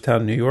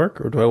Cooperstown, New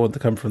York, or do I want to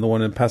come from the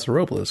one in Paso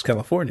Robles,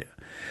 California?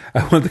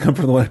 I want to come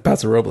from the one in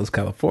Paso Robles,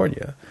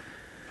 California.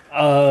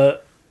 Why?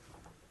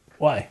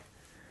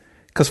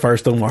 Because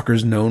Firestone Walker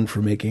is known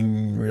for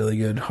making really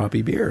good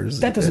hoppy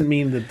beers. That doesn't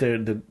mean that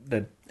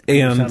that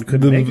and Cooperstown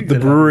couldn't make a the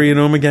good brewery in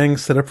Ommegang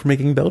set up for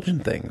making Belgian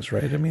things,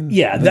 right? I mean,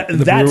 Yeah,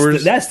 the that's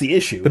brewers, that's the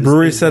issue. the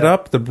brewery set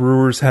up. The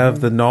brewers have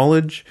the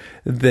knowledge.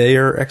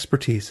 Their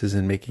expertise is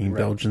in making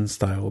Belgian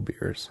style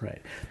beers. Right.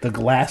 The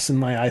glass in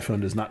my iPhone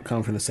does not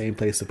come from the same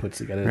place that puts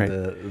together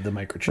the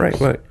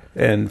microchips. Right.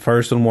 And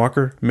Firestone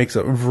Walker makes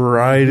a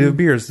variety of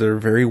beers that are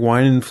very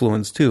wine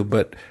influenced too.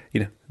 But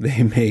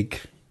they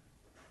make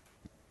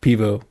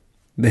Pivo,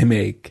 they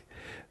make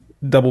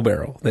Double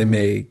Barrel, they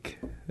make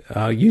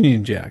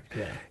Union Jack.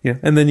 Yeah.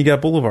 And then you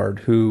got Boulevard,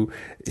 who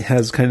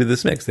has kind of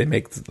this mix. They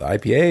make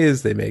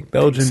IPAs, they make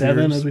Belgian 7,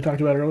 beers. as we talked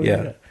about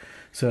earlier. Yeah.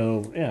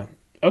 So, yeah.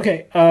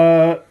 Okay.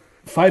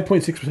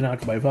 5.6%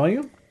 alcohol by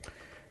volume.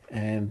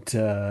 And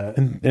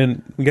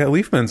we got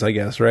Leafman's, I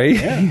guess, right?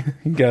 Yeah.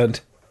 you got...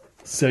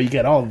 So you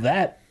get all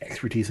that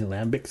expertise in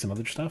lambics and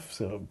other stuff.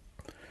 So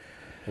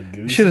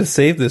We should have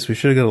saved this. We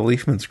should have got a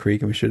Leafman's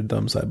Creek and we should have done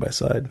them side by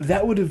side.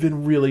 that would have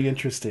been really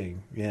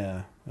interesting.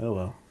 Yeah. Oh,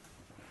 well.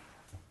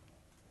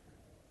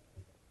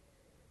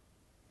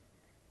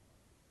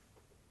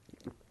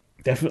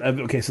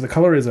 Definitely. Okay, so the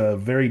color is a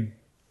very,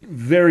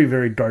 very,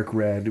 very dark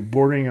red,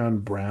 bordering on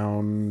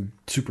brown,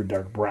 super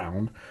dark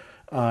brown,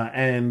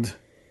 and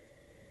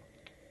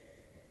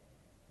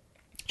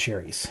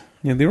cherries.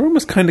 Yeah, the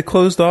aroma's kind of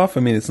closed off. I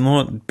mean, it's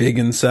not big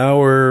and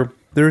sour.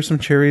 There are some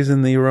cherries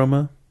in the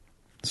aroma,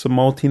 some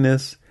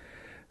maltiness.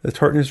 The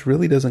tartness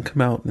really doesn't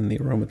come out in the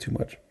aroma too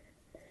much.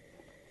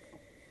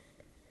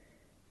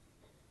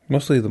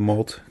 Mostly the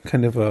malt,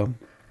 kind of a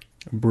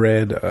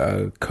bread,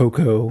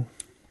 cocoa.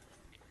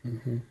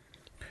 Mm-hmm.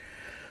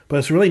 But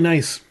it's really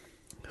nice,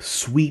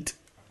 sweet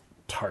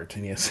tart.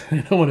 And yes, I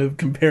don't want to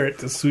compare it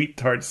to sweet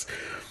tarts,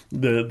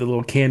 the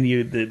little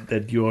candy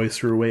that you always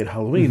threw away at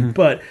Halloween.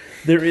 But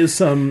there is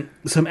some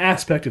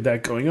aspect of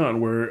that going on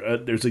where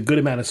there's a good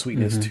amount of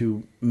sweetness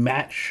to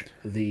match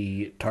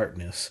the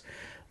tartness.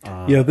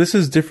 Yeah, this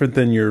is different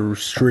than your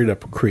straight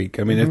up creek.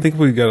 I mean, I think if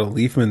we got a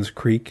Leafman's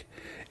Creek,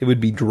 it would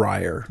be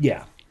drier.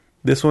 Yeah.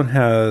 This one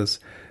has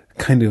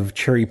kind of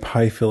cherry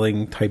pie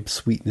filling type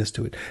sweetness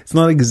to it. It's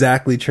not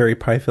exactly cherry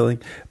pie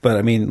filling, but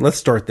I mean, let's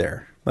start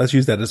there. Let's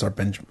use that as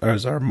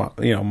our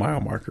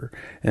mile marker,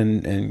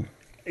 and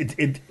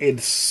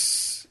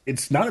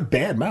it's not a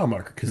bad mile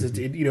marker because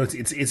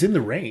it's in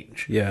the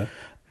range. Yeah.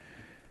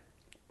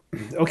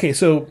 Okay,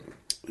 so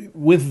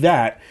with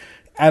that,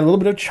 add a little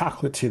bit of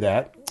chocolate to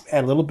that.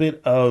 Add a little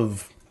bit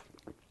of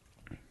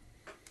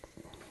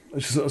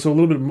a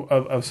little bit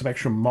of some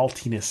extra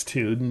maltiness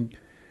too, and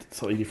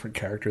slightly different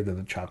character than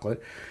the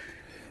chocolate.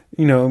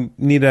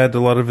 Need to add a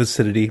lot of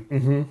acidity.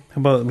 Mm-hmm.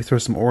 How about we throw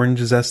some orange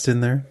zest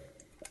in there?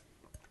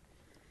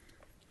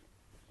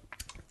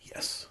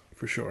 Yes,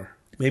 for sure.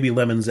 Maybe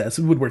lemon zest.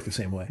 It would work the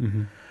same way.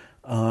 Mm-hmm.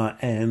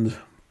 And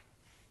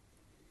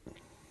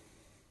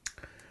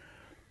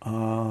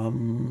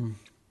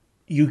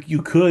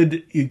you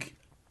could.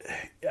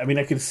 I mean,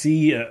 I could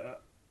see a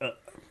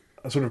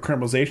sort of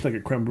caramelization, like a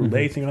creme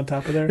brulee thing on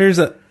top of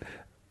there.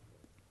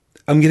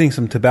 I'm getting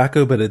some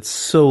tobacco, but it's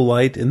so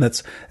light, and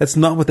that's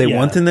not what they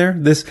want in there.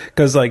 This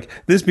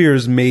beer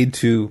is made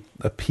to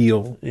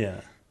appeal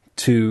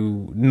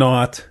to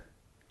not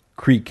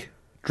Creek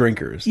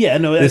drinkers. Yeah,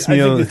 no, I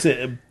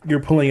think you're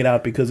pulling it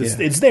out because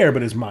it's there,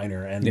 but it's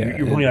minor, and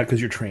you're pulling it out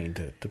because you're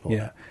trained to pull it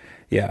out.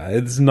 Yeah,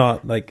 it's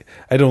not like,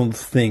 I don't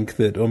think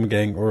that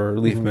Ommegang or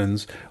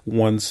Leafman's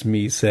wants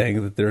me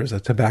saying that there's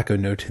a tobacco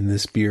note in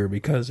this beer,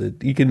 because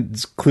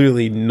it's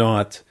clearly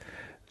not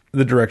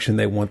the direction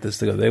they want this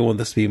to go. They want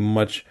this to be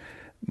much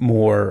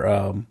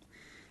more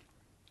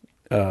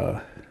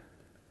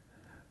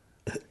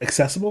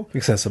accessible.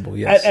 Accessible,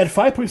 yes. At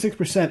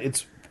 5.6%,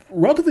 it's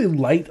relatively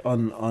light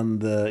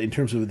in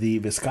terms of the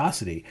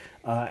viscosity,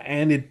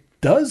 and it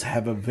does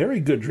have a very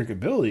good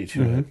drinkability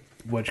to it,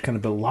 which kind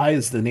of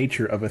belies the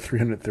nature of a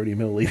 330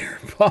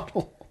 milliliter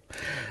bottle,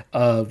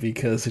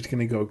 because it's going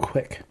to go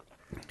quick.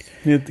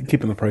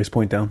 Keeping the price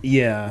point down.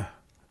 Yeah.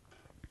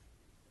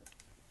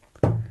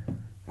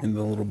 In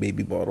the little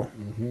baby bottle.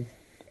 Mm-hmm.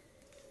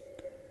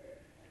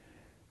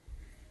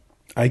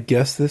 I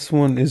guess this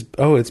one is...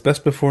 Oh, it's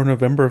best before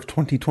November of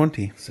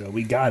 2020. So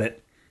we got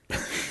it.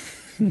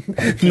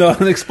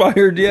 Not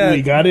expired yet.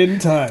 We got it in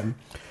time.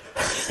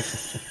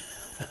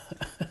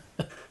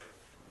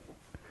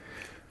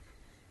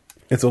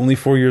 It's only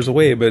 4 years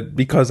away, but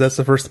because that's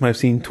the first time I've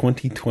seen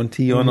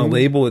 2020 on a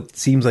label, it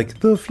seems like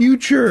the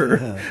future.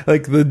 Yeah.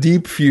 Like the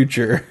deep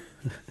future.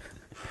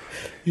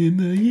 In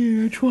the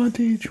year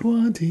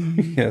 2020.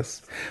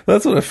 Yes.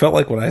 That's what it felt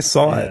like when I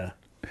saw it.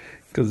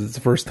 Because it's the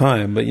first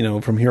time. But,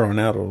 from here on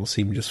out, it'll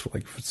seem just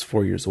like it's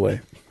 4 years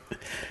away.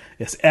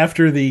 Yes,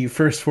 after the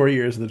first 4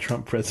 years of the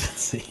Trump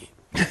presidency.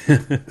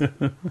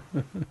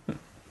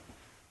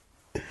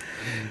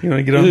 You want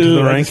to get on to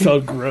the ranking? That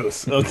felt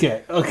gross.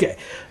 Okay.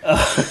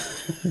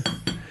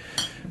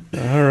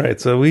 All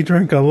right, so we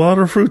drank a lot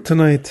of fruit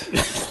tonight.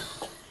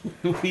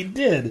 We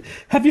did.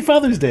 Happy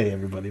Father's Day,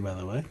 everybody, by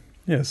the way.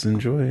 Yes,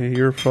 enjoy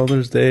your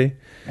Father's Day.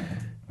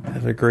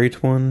 Have a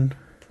great one.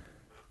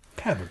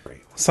 Have a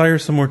great one. Sire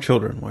some more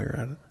children while you're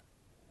at it.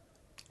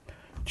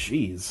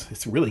 Jeez,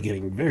 it's really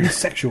getting very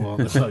sexual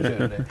on the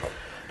subject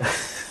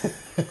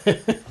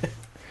today.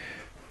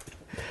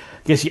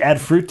 Guess you add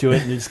fruit to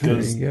it and it just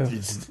goes.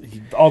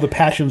 All the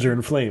passions are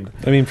inflamed.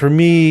 I mean, for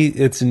me,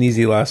 it's an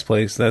easy last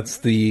place. That's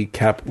the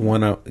Camp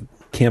Wana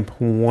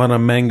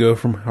mango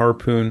from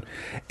Harpoon.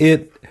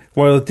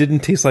 While it didn't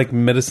taste like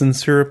medicine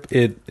syrup,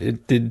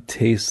 it did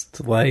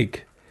taste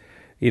like,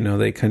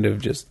 they kind of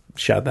just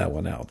shot that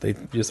one out. They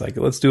just like,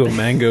 let's do a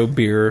mango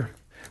beer.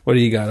 What do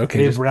you got?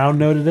 Okay, they brown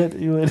noted it.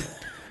 You would.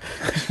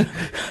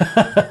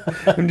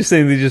 I'm just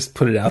saying they just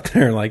put it out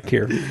there like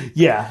here.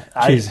 Yeah,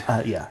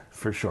 yeah,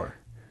 for sure.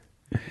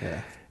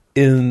 Yeah.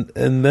 And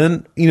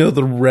then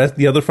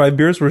the other 5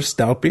 beers were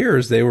stout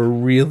beers. They were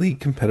really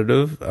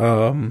competitive.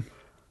 I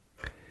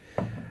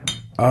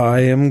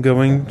am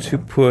going to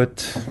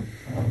put.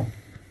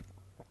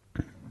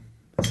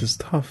 This is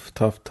tough.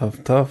 I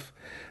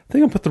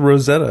think I'll put the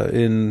Rosetta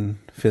in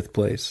 5th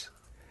place.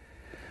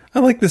 I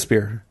like this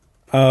beer.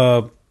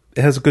 It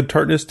has a good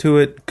tartness to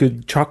it,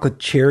 good chocolate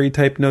cherry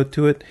type note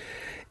to it.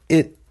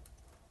 It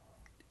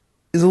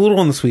is a little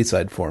on the sweet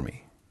side for me.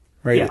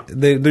 Right, yeah.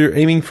 They're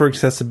aiming for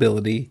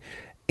accessibility,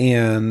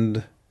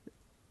 and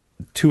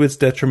to its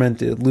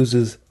detriment, it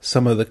loses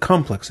some of the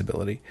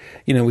complexability.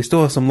 We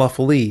still have some La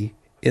Folie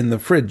in the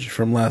fridge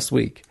from last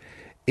week,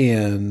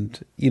 and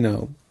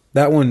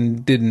that one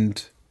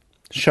didn't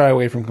shy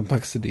away from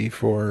complexity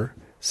for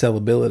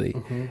sellability,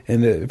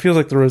 and it feels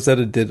like the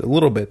Rosetta did a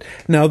little bit.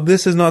 Now,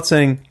 this is not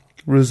saying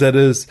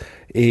Rosetta's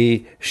a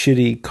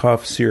shitty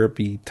cough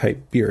syrupy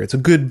type beer. It's a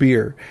good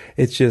beer.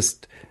 It's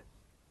just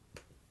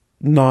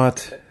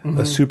not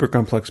a super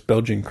complex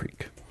Belgian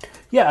Creek.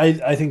 Yeah,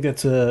 I think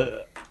that's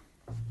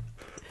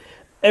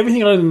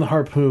everything other than the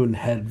Harpoon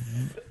had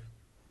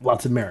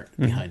lots of merit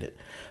behind it.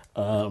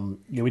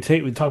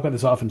 We talk about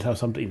this often. How the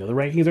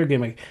rankings are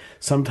gimmick.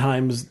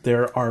 Sometimes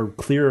there are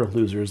clear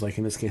losers, like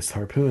in this case, the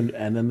Harpoon,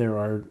 and then there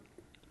are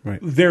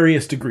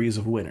various degrees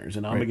of winners.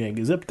 And Ommegang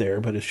is up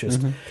there, but it's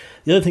just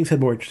the other things had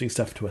more interesting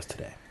stuff to us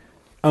today.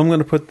 I'm going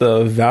to put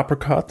the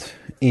Vapricot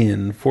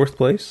in 4th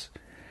place.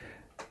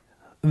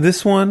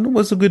 This one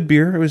was a good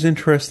beer. It was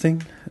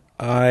interesting.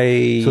 So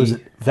is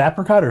it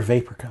Vapricot or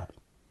Vaporcot?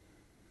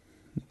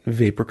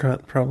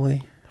 Vaporcot,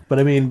 probably. But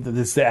I mean,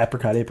 it's the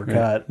apricot,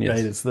 yes.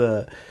 right? It's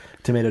the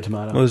tomato.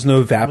 Well, there's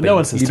no vapping. No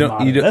one says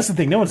tomato. That's the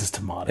thing. No one says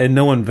tomato. And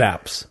no one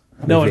vaps.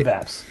 No one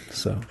vaps.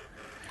 So,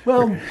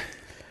 well,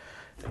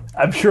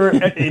 I'm sure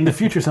in the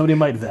future somebody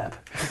might vap.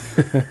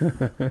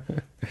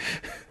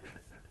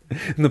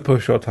 In the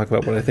post show, I'll talk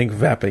about what I think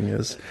vapping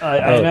is.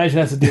 I imagine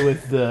it has to do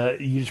with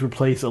you just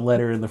replace a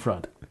letter in the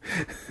front.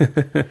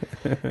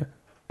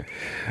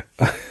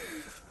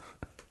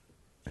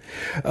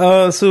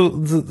 So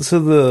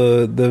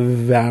the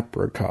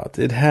Vapricot,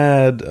 it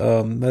had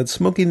that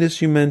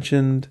smokiness you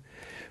mentioned.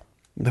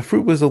 The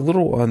fruit was a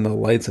little on the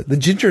light side. The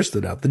ginger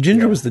stood out. The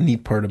ginger was the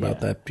neat part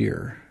about that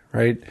beer,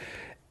 right?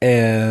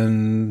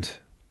 And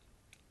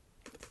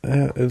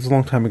it was a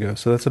long time ago,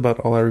 so that's about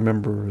all I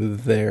remember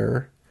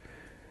there.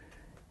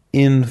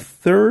 In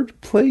 3rd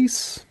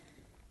place,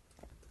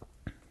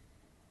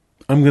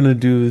 I'm going to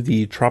do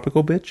the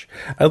Tropical Bitch.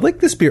 I like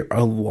this beer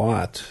a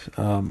lot,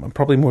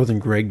 probably more than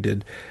Greg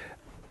did.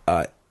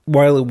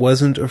 While it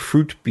wasn't a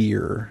fruit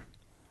beer,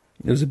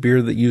 it was a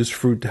beer that used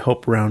fruit to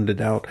help round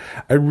it out.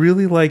 I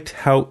really liked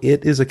how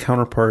it is a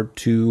counterpart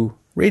to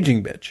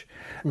Raging Bitch.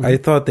 Mm-hmm. I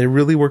thought they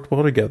really worked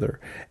well together,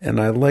 and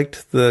I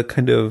liked the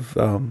kind of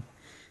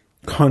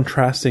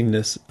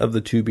contrastingness of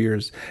the two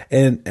beers.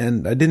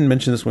 And I didn't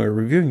mention this when we were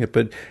reviewing it,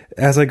 but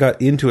as I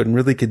got into it and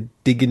really could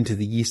dig into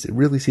the yeast, it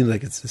really seemed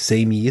like it's the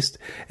same yeast,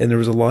 and there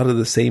was a lot of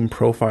the same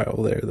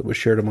profile there that was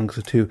shared amongst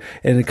the two,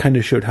 and it kind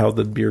of showed how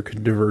the beer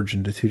could diverge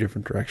into two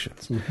different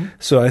directions. Mm-hmm.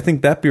 So I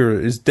think that beer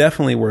is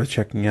definitely worth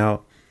checking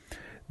out.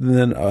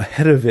 Then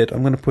ahead of it,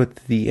 I'm going to put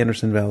the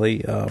Anderson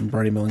Valley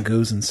Barney Melon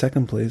Goza in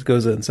second place.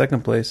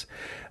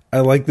 I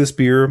like this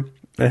beer.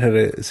 It had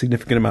a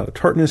significant amount of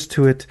tartness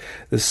to it.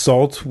 The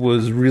salt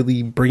was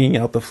really bringing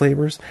out the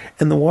flavors.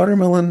 And the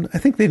watermelon, I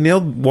think they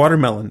nailed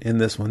watermelon in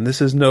this one.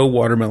 This is no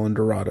watermelon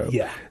Dorado.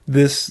 Yeah.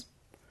 This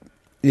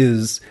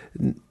is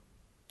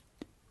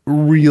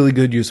really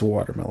good use of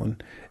watermelon.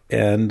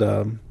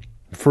 And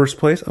first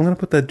place, I'm going to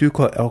put that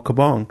Duclaw El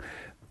Kabong.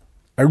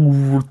 I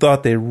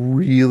thought they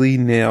really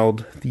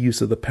nailed the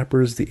use of the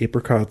peppers, the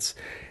apricots.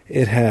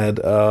 It had,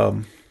 let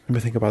me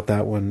think about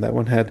that one. That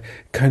one had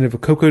kind of a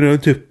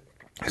coconut to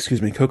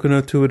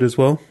it as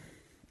well.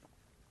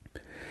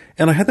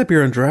 And I had that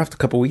beer on draft a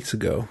couple weeks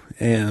ago,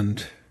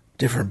 and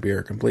different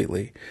beer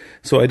completely.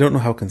 So I don't know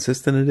how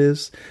consistent it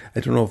is. I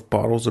don't know if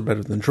bottles are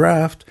better than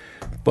draft,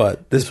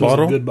 but this was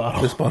bottle, a good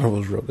bottle. This bottle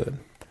was real good.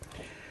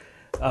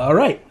 All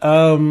right.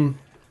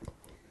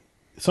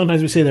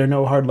 Sometimes we say there are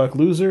no hard luck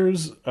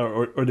losers,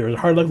 or there are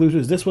hard luck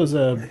losers. This one's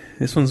a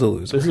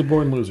loser. This is a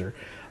born loser.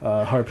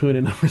 Harpoon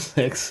at number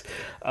 6.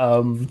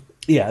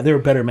 Yeah, there are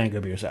better mango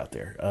beers out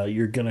there.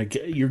 You're gonna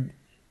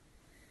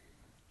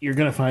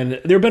find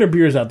there are better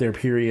beers out there.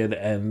 Period.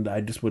 And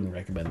I just wouldn't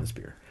recommend this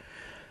beer.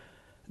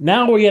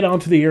 Now we get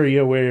onto the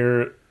area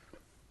where,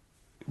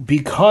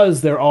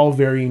 because they're all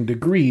varying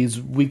degrees,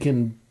 we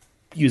can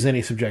use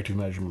any subjective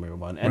measurement we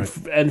want. And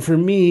and for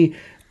me,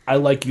 I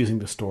like using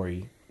the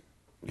story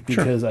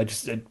because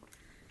it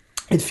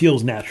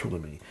feels natural to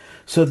me.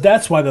 So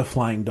that's why the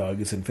Flying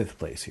Dog is in 5th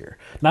place here.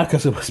 Not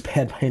because it was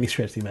bad by any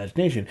stretch of the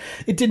imagination.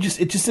 It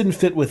just didn't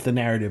fit with the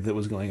narrative that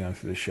was going on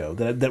through the show.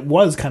 That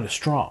was kind of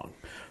strong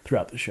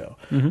throughout the show.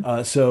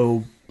 Mm-hmm.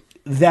 So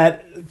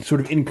that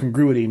sort of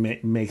incongruity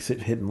makes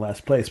it hit in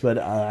last place. But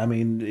I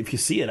mean, if you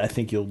see it, I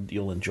think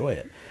you'll enjoy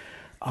it.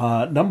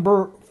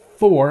 Number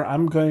 4,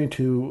 I'm going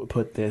to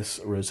put this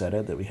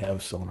Rosetta that we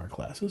have still in our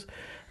classes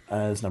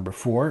as number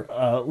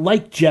 4.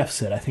 Like Jeff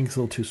said, I think it's a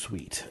little too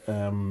sweet.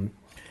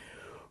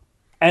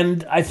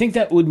 And I think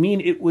that would mean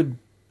it would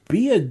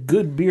be a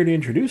good beer to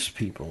introduce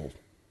people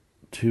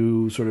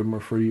to, sort of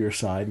refer to your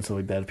side and stuff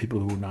like that. People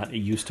who are not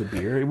used to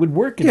beer, it would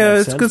work.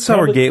 It's a good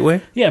sour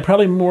gateway. Yeah,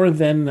 probably more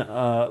than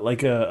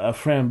like a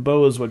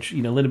framboise, which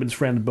Lindemann's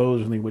framboise,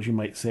 or something which you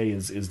might say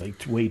is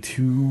like way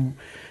too.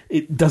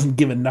 It doesn't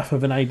give enough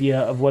of an idea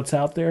of what's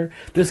out there.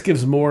 This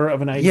gives more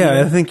of an idea.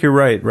 Yeah, I think you're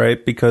right?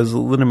 Because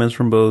Lindemann's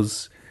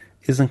framboise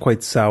isn't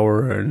quite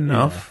sour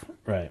enough. Yeah,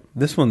 right.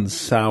 This one's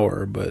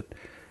sour, but.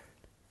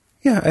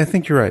 Yeah, I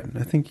think you're right.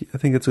 I think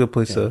it's a good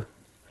place to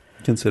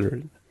consider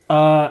it.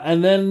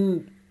 And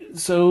then,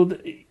 so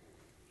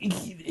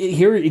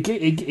here it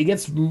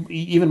gets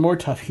even more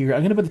tough here. I'm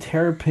going to put the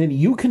Terrapin.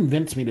 You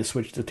convinced me to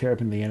switch the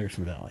Terrapin to the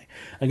Anderson Valley.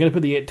 I'm going to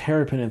put the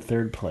Terrapin in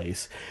 3rd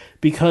place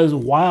because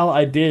while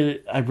I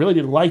really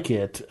did like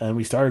it, and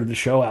we started the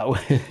show out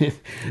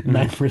with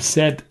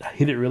 9%. I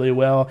hit it really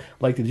well,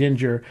 like the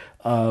ginger.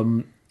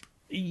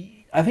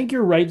 I think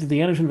you're right that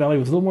the Anderson Valley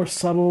was a little more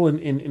subtle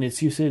in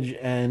its usage,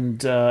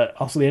 and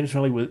also the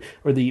Anderson Valley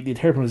the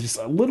Terrapin was just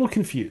a little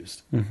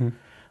confused. Mm-hmm.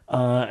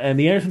 And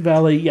the Anderson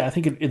Valley, I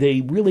think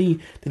they really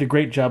did a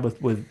great job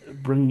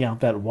with bringing out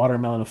that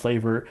watermelon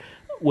flavor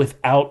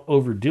without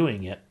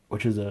overdoing it,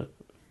 which is a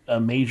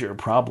major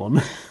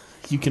problem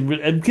you can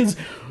because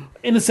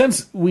in a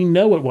sense we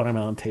know what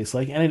watermelon tastes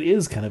like, and it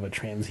is kind of a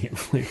transient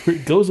flavor.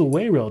 It goes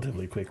away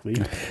relatively quickly.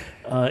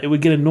 It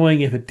would get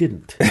annoying if it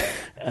didn't.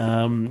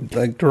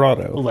 Like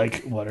Dorado,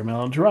 like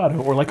watermelon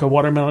Dorado, or like a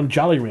watermelon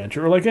Jolly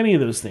Rancher, or like any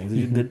of those things.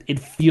 It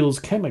feels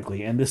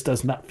chemically, and this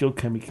does not feel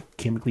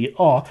chemically at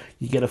all.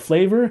 You get a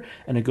flavor,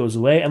 and it goes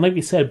away. And like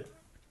we said,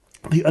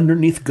 the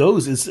underneath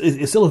goes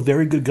is still a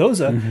very good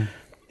goza,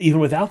 even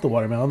without the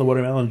watermelon. The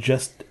watermelon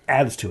just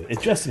adds to it.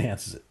 It just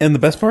enhances it. and the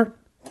best part,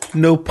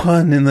 no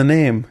pun in the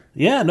name.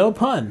 Yeah, no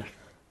pun.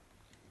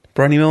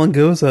 Briny Melon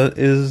Goza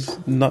is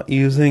not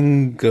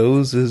using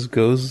goes as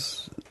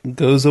goes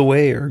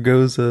away or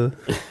goes no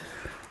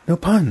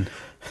pun.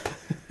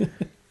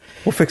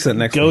 We'll fix that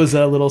next week. Goes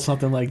a little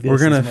something like this.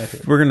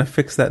 We're gonna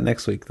fix that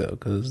next week though,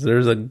 because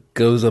there's a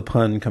goza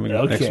pun coming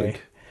up next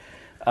week.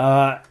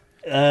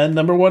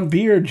 Number one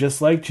beer,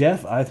 just like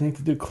Jeff, I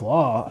think the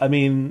Claw. I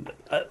mean,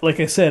 like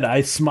I said,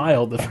 I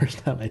smiled the first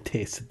time I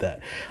tasted that,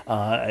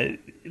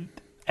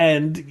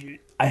 and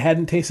I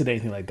hadn't tasted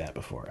anything like that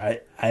before.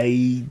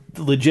 I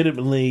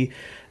legitimately,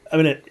 I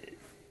mean,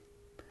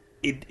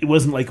 it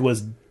wasn't like it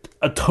was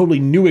a totally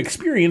new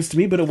experience to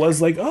me, but it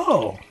was like,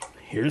 oh,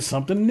 here's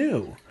something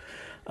new,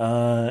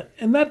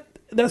 and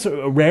that's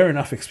a rare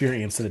enough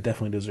experience that it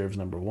definitely deserves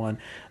number one,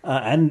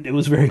 and it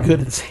was very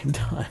good at the same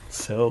time.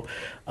 So,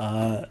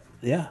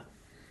 yeah,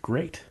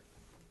 great,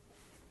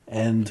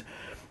 and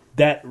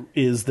that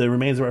is the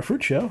remains of our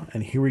fruit show,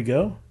 and here we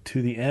go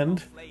to the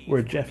end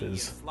where Jeff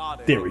is.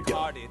 There we go.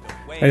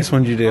 I just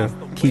wanted you to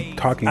keep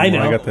talking. I know.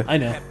 When I got the...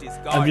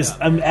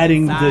 I'm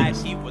adding the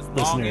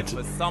listener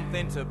to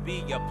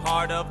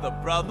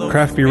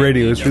Craft Beer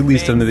Radio is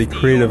released under the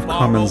Creative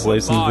Commons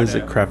license.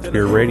 Visit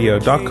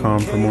craftbeerradio.com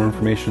for more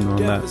information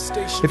on that.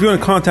 If you want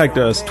to contact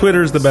us,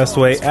 Twitter's the best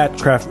way, at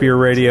Craft Beer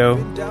Radio,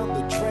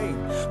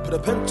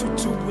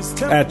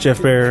 at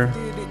Jeff Bear,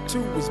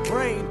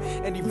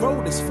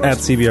 at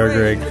CBR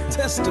Greg.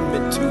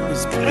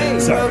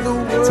 Sorry.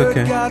 It's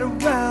okay.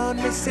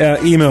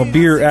 Email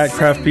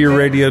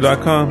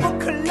beer@craftbeerradio.com.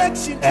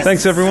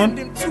 Thanks, everyone.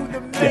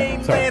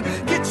 Yeah, sorry.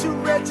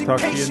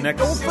 Talk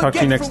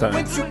to you next time.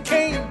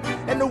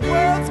 And the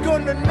world's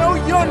gonna know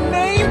your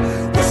name.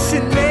 What's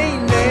your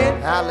name,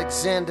 man?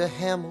 Alexander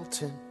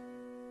Hamilton.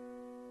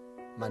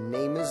 My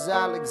name is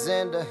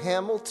Alexander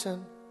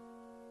Hamilton.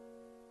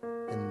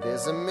 And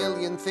there's a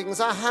million things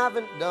I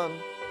haven't done.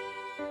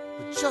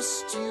 But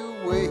just you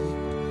wait,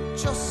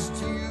 just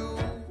you